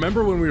 I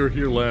remember when we were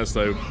here last,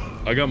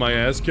 I got my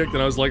ass kicked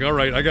and I was like,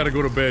 alright, I gotta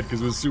go to bed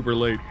because it was super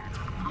late.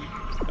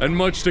 And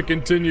much to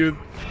continue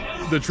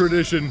the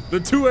tradition, the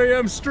 2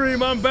 a.m.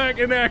 stream, I'm back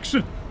in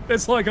action.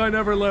 It's like I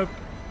never left.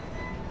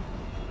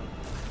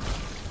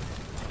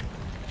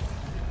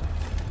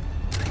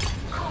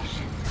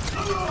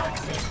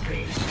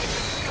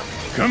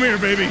 Come here,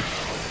 baby.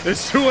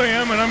 It's 2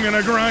 a.m. and I'm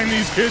gonna grind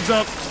these kids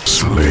up.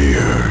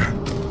 Slayer,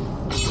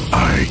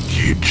 I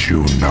kid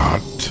you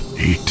not.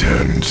 He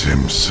turns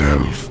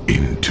himself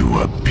into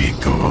a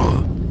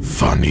pickle.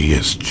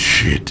 Funniest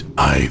shit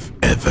I've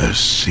ever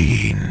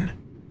seen.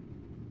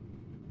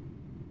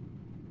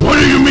 What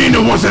do you mean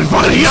it wasn't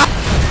funny?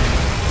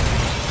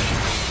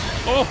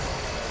 Oh!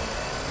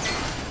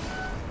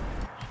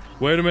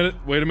 Wait a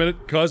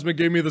minute. Cosmic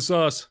gave me the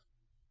sauce.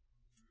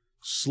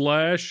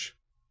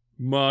 /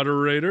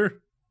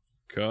 moderator.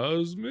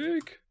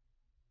 Cosmic?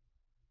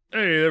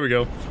 Hey, there we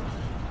go.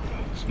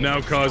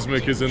 Now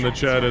Cosmic is in the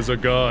chat as a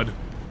god.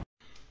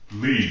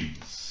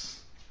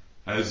 Please.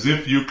 As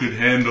if you could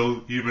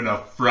handle even a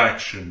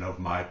fraction of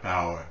my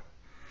power.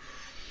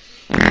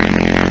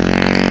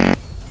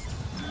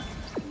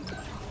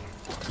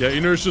 Yeah,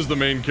 Inertia's the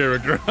main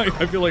character.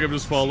 I feel like I'm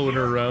just following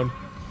her around.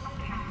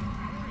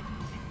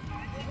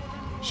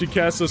 She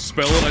casts a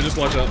spell and I just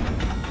watch out.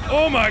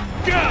 Oh my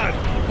god!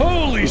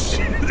 Holy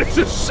shit! They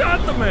just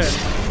shot the man!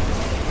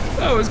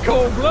 That was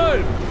cold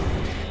blood!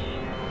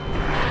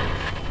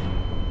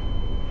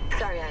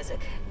 Sorry, Isaac.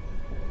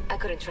 I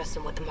couldn't trust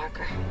him with the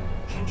marker.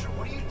 Kendra,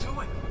 what are you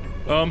doing?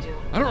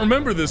 I don't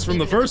remember this from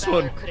the first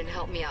one. Couldn't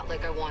help me out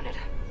like I wanted.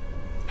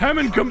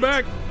 Hammond, come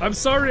back! I'm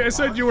sorry I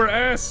said you were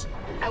ass!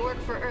 I work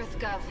for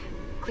EarthGov,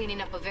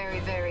 cleaning up a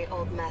very, very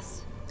old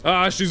mess.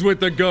 Ah, she's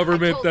with the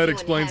government, that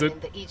explains it.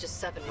 The Aegis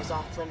 7 was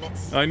off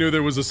limits. I knew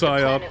there was a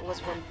psyop.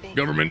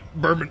 Government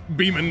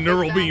beaming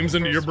neural beams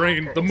into your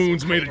brain. The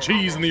moon's made of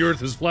cheese and the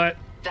earth is flat.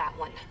 That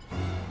one.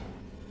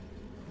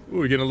 Ooh,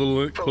 we getting a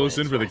little close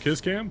in for the kiss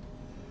cam?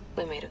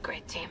 We made a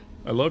great team.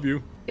 I love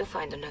you. You'll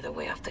find another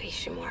way off the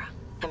Ishimura.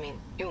 I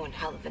mean, you're one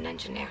hell of an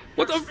engineer.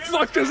 What the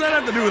fuck does that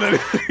have to do with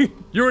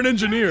anything? You're an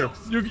engineer.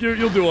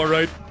 You'll do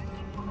alright.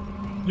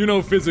 You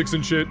know physics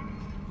and shit.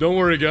 Don't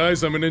worry,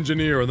 guys, I'm an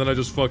engineer, and then I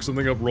just fuck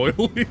something up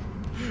royally.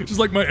 Just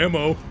like my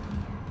MO.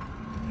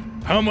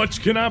 How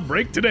much can I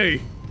break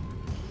today?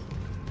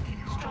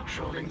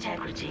 Structural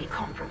integrity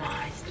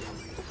compromised.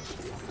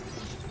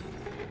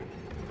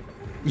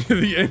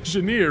 The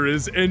engineer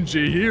is NG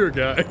here,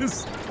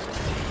 guys.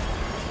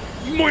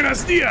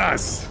 Buenos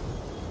dias!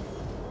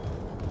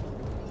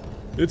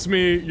 It's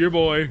me, your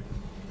boy.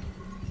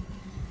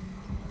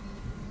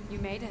 You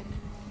made it.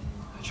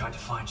 I tried to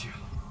find you.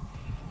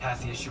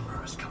 Half the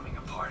Ishimura is coming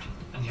apart.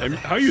 And the And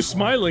other how are you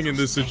smiling in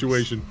this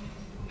situation?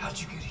 How'd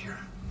you get here?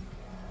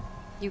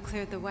 You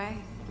cleared the way.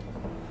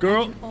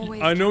 Girl,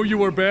 I know you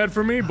were bad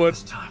for me,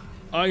 but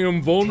I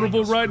am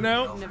vulnerable right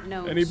now.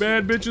 Any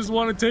bad bitches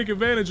want to take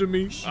advantage of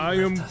me, I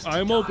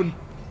am open.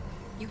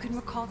 You can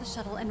recall the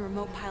shuttle and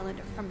remote pilot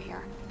it from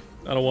here.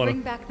 I don't want to.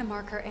 Bring back the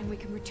marker and we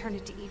can return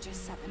it to Aegis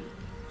 7.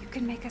 You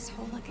can make us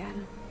whole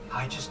again.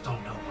 I just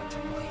don't know what to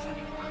believe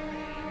anymore.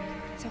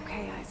 It's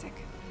okay, Isaac.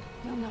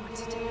 You'll know what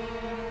to do.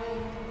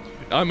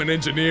 I'm an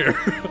engineer.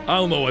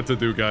 I'll know what to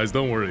do, guys.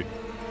 Don't worry.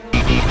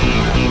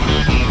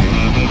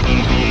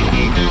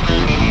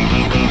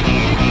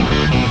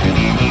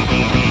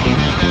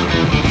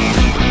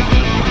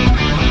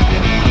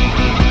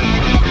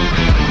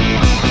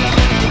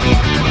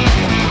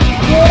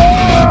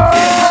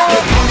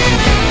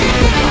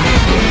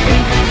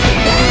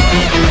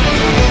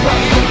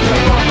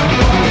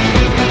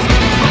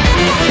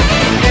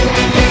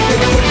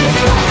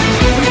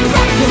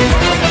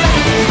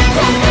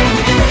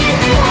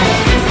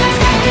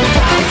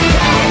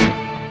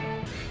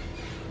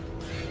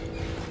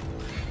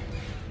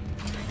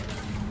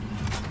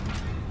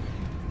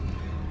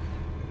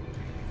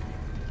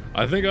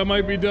 I think I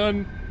might be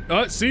done.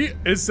 See,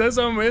 it says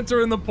I'm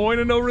entering the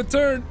point of no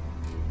return.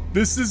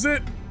 This is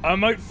it. I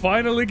might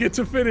finally get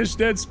to finish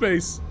Dead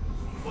Space.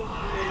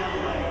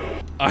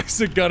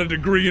 Isaac got a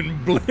degree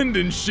in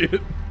blending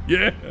shit.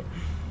 Yeah.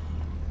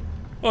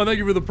 Oh, thank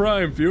you for the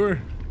Prime,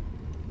 viewer.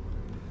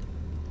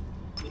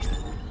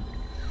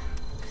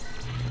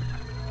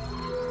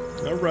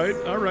 Alright,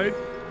 alright.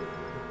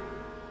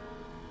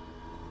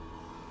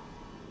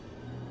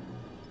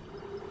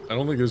 I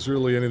don't think there's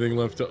really anything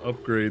left to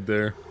upgrade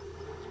there.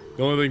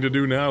 The only thing to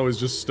do now is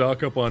just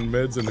stock up on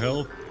meds and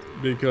health,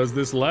 because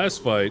this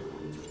last fight,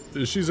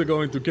 she's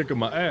going to kick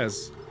my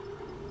ass.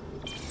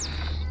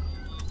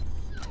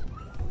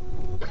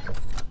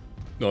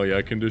 Oh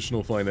yeah,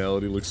 conditional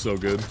finality looks so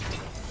good.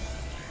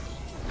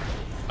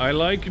 I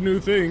like new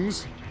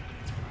things,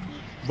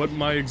 but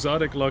my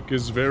exotic luck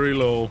is very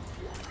low.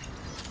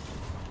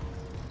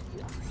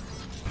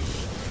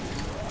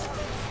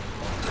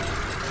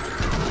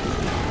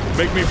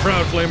 Make me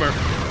proud, Flamer.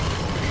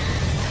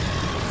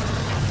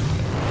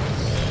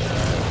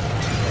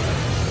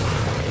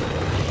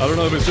 I don't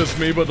know if it's just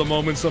me, but the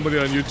moment somebody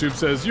on YouTube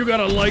says, you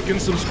gotta like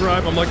and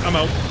subscribe, I'm like, I'm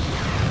out.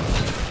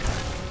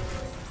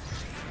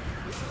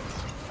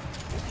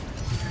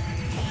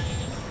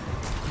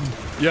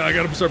 Yeah, I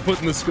gotta start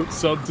putting the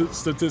sub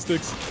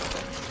statistics.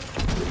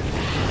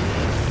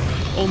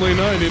 Only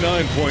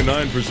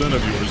 99.9%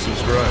 of you are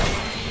subscribed.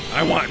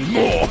 I want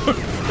more!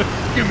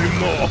 Give me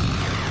more!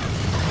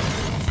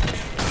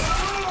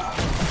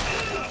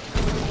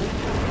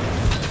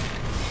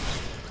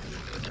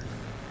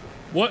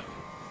 What?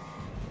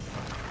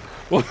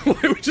 Why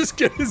would we just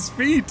get his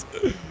feet?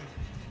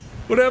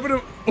 What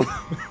happened to...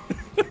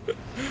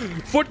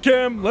 Foot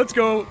cam, let's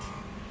go.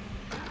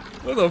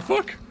 What the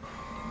fuck?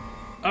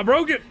 I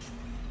broke it.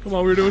 Come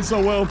on, we were doing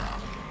so well.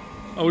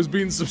 I was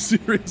beating some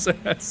serious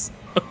ass.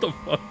 What the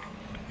fuck?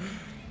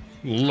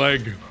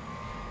 Leg.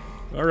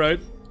 Alright.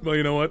 Well,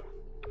 you know what?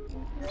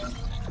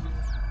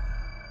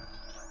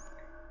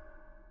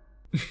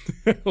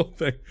 Oh,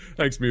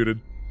 thanks, muted.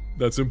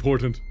 That's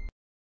important.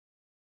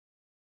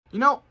 You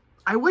know,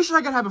 I wish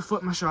I could have a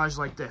foot massage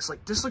like this.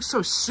 Like, this looks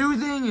so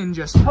soothing and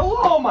just...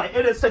 Hello, my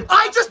innocent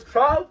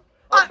child.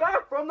 I'm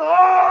back from the...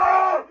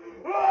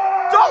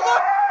 Don't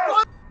look!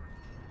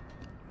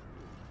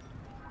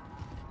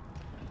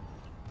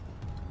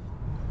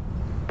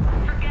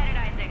 Forget it,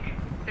 Isaac.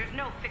 There's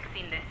no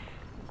fixing this.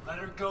 Let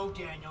her go,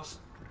 Daniels.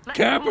 Let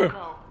Capper! who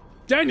go?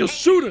 Daniels, Can't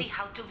shoot you her! see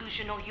how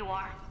delusional you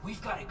are?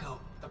 We've got to go.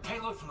 The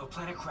payload from the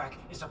planet Crack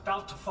is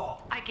about to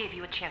fall. I gave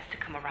you a chance to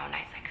come around,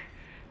 Isaac.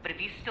 But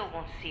if you still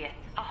won't see it,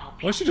 I'll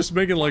help you. Why is she just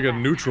making like a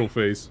neutral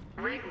face?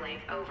 Rylee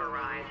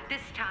override.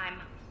 This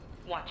time,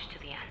 watch to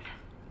the end.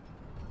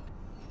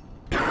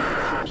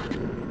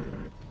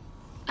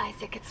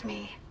 Isaac, it's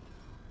me.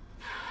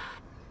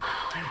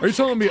 Are you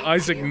telling me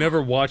Isaac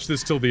never watched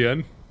this till the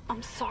end?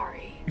 I'm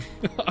sorry.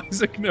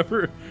 Isaac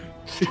never...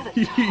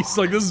 He's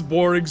like, this is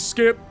boring,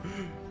 skip.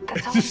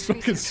 Just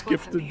fucking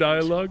skip the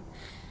dialogue.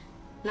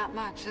 Not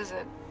much, is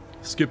it?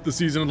 Skip the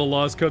season of the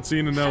Lost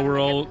cutscene and now we're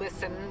all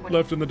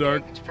left in the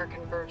dark. For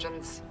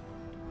convergence.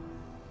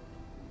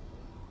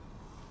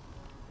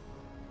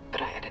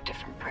 But I had a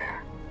different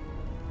prayer.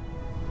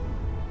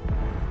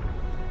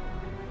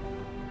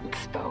 It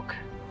spoke.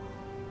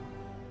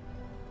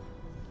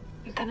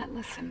 And then it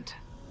listened.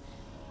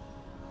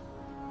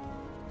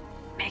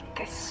 Make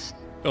this.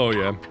 Oh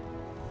yeah.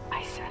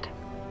 I said.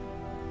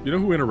 You know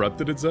who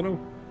interrupted it, Zeno?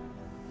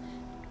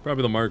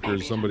 Probably the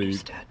markers, somebody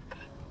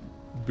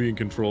being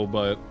controlled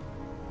by it.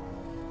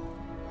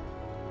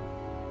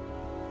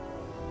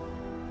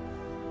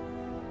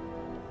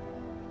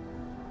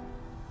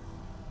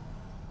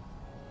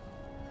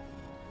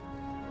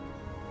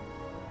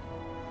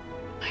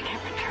 I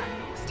can't return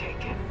what was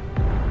taken.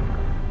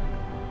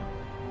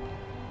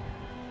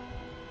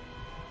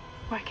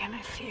 Why can't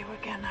I see you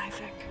again,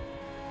 Isaac?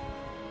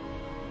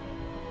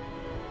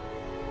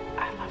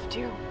 I loved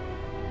you.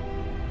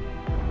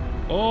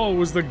 Oh, it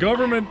was the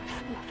government. I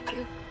loved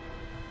you.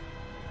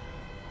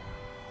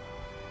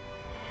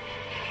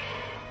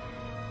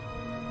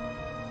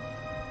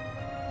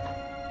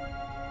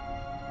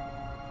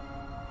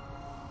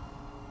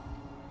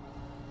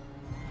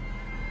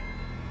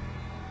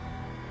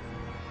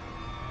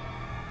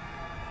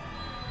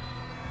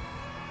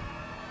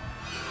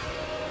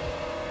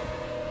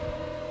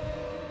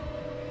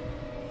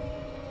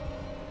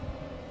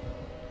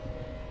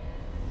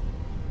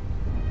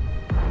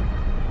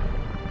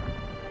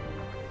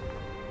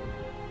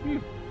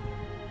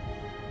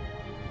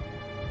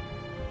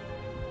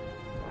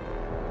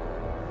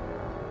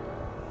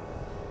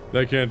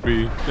 That can't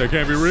be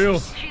real.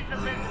 She's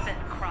Elizabeth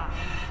Cross.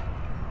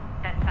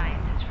 That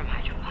scientist from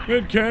Hydroponics.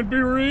 It can't be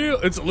real.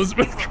 It's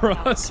Elizabeth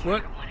Cross.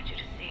 What?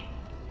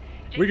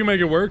 We can make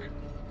it work.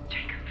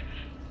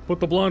 Put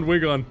the blonde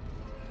wig on.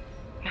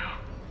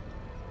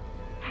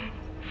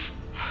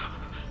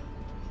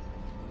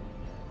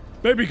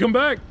 Baby, come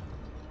back.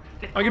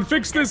 I can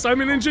fix this.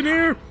 I'm an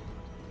engineer.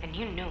 And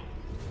you knew.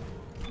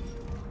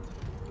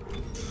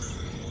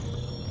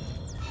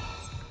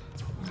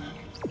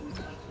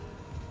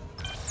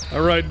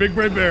 All right, Big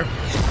Brave Bear.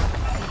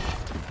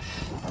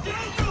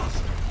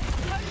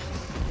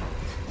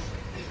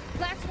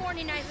 Last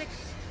warning, Isaac.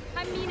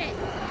 I mean it.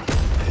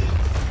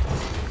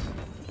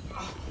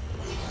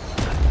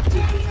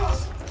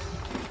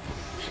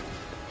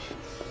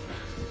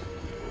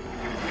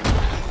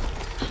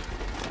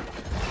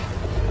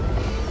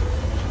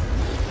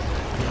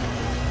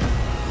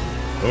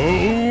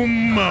 Oh,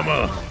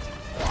 mama.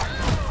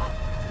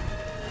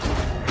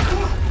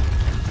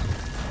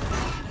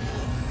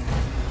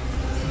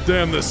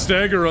 Damn, the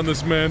stagger on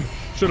this man.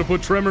 Should have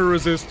put tremor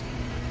resist.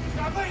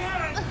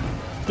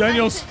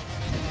 Daniels,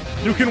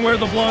 you can wear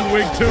the blonde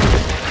wig too.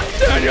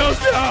 Daniels,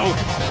 no!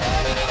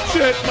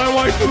 Shit, my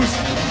waifus.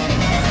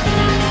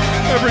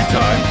 Every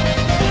time.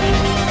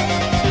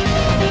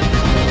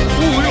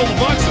 Ooh, look at all the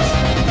boxes.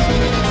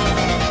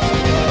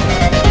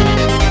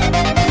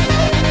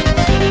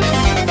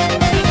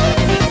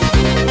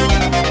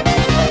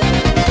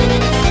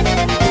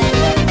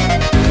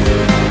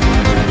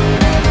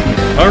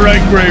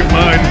 Alright, Grave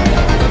Mine.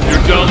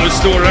 Your dollar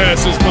store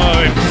ass is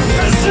mine.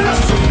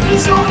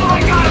 This is all I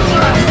got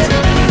left.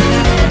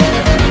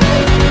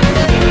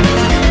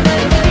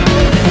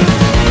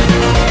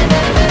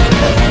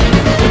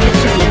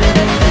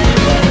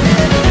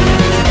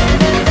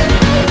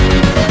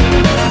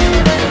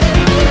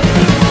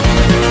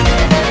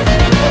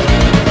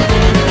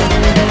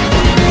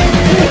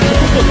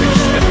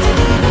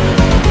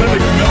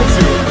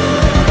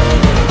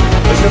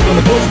 On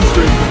the motion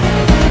stream.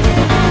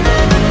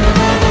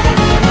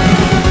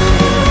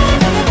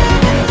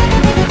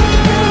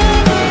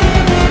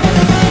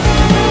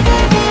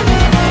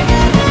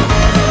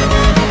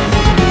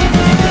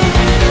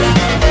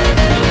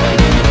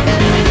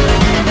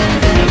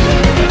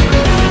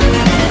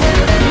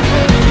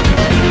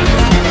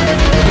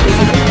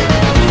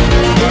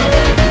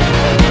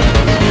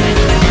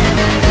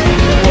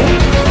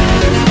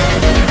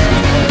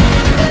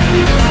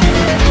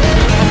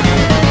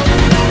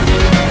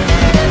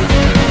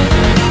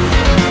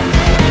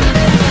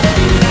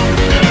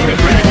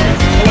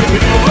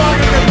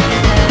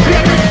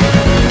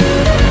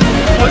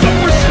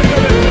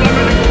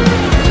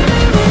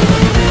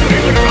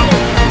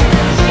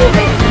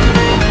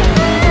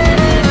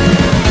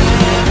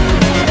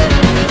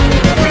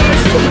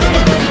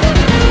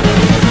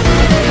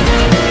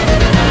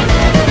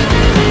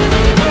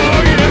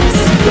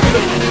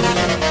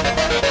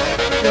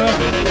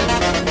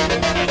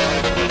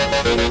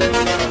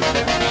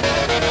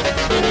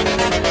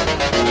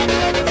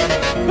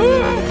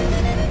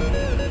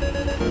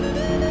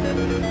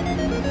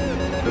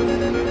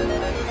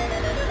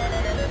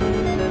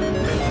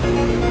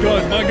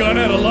 God, my gun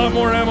had a lot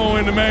more ammo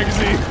in the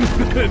magazine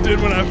than it did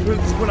when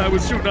I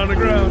was shooting on the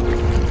ground.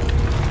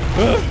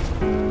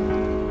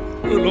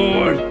 Good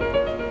Lord.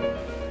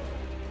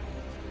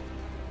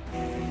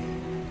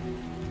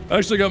 I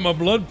actually got my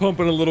blood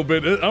pumping a little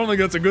bit. I don't think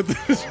that's a good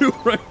thing to do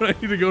right when I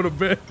need to go to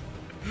bed.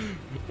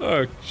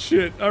 Oh,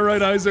 shit.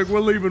 Alright, Isaac, we're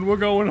leaving. We're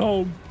going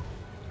home.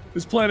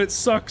 This planet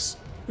sucks.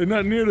 There's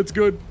nothing here that's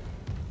good.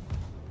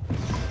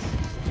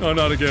 Oh,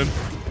 not again.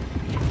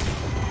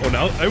 Oh,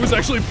 now it was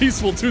actually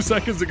peaceful 2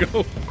 seconds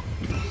ago.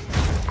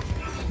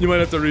 You might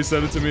have to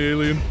reset it to me,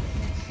 alien.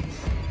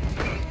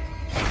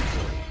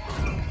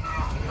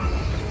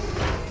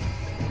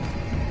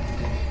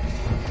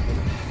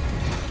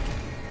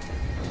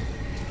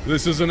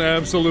 This is an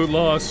absolute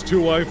loss. 2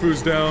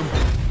 waifus down,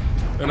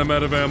 and I'm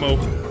out of ammo.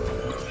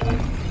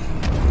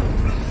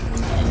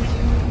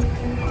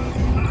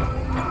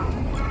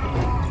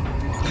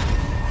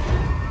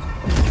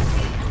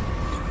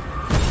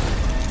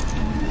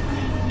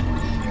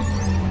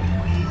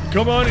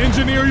 Come on,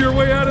 engineer your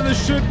way out of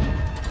this shit!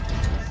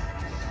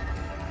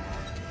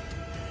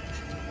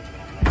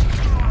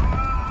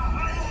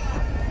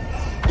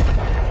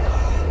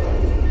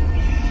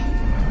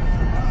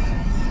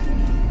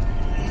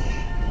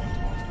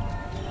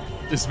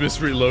 Is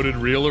Miss Reloaded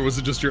real, or was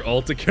it just your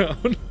alt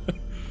account?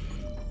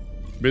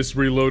 Miss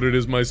Reloaded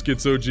is my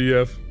schizo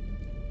GF.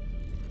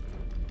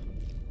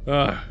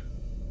 Ah.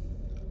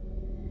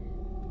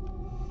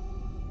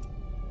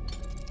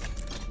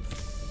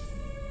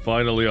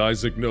 Finally,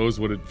 Isaac knows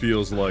what it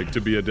feels like to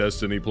be a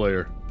Destiny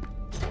player.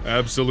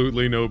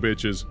 Absolutely no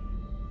bitches.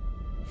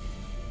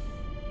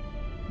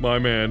 My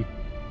man.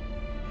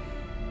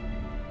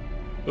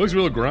 It looks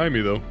real grimy,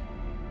 though.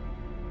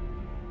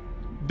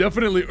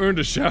 Definitely earned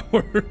a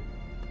shower.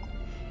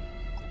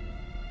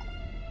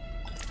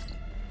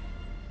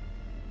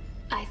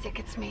 Isaac,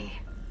 it's me.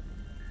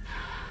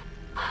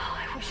 Oh,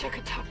 I wish I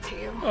could talk to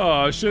you.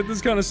 Aw, shit, this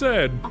is kinda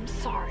sad. I'm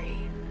sorry.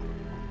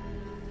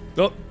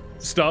 Oh,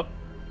 stop.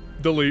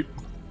 Delete.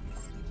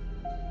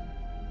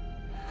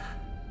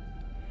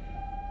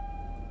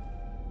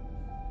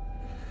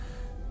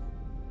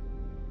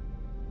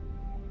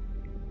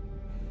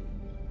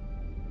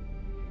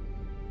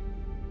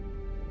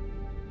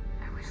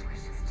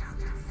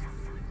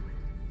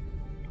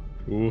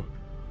 Ooh.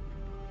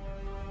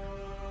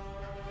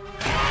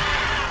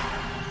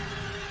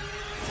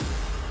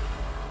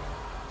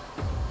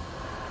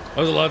 That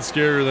was a lot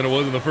scarier than it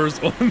was in the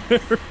first one there.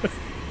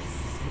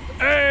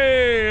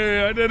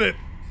 Hey, I did it.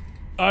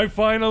 I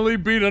finally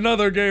beat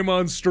another game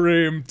on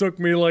stream. Took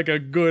me like a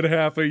good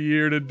half a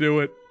year to do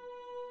it.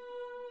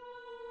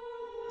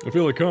 I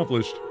feel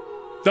accomplished.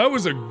 That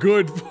was a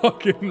good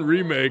fucking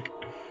remake.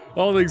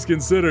 All things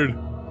considered.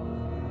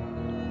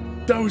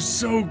 That was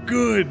so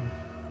good.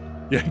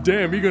 Yeah,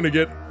 damn, you're gonna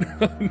get...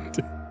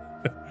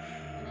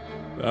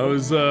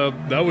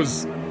 that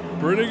was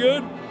pretty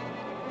good.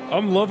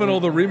 I'm loving all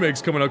the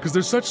remakes coming out, because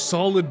they're such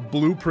solid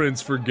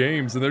blueprints for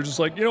games, and they're just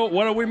like, you know,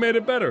 why don't we make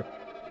it better?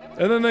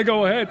 And then they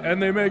go ahead,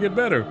 and they make it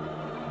better.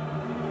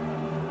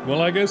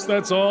 Well, I guess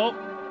that's all.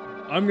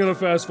 I'm gonna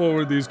fast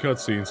forward these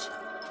cutscenes.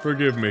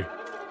 Forgive me.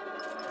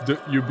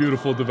 You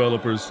beautiful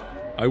developers.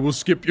 I will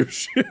skip your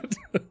shit.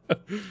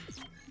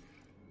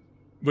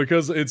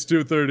 Because it's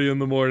 2:30 in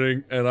the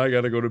morning, and I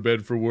gotta go to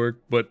bed for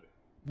work, but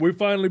we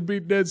finally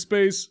beat Dead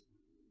Space.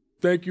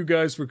 Thank you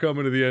guys for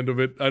coming to the end of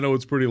it. I know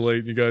it's pretty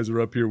late, you guys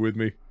are up here with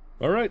me.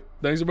 Alright,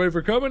 thanks everybody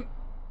for coming,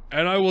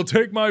 and I will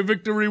take my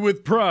victory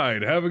with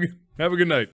pride. Have a good night.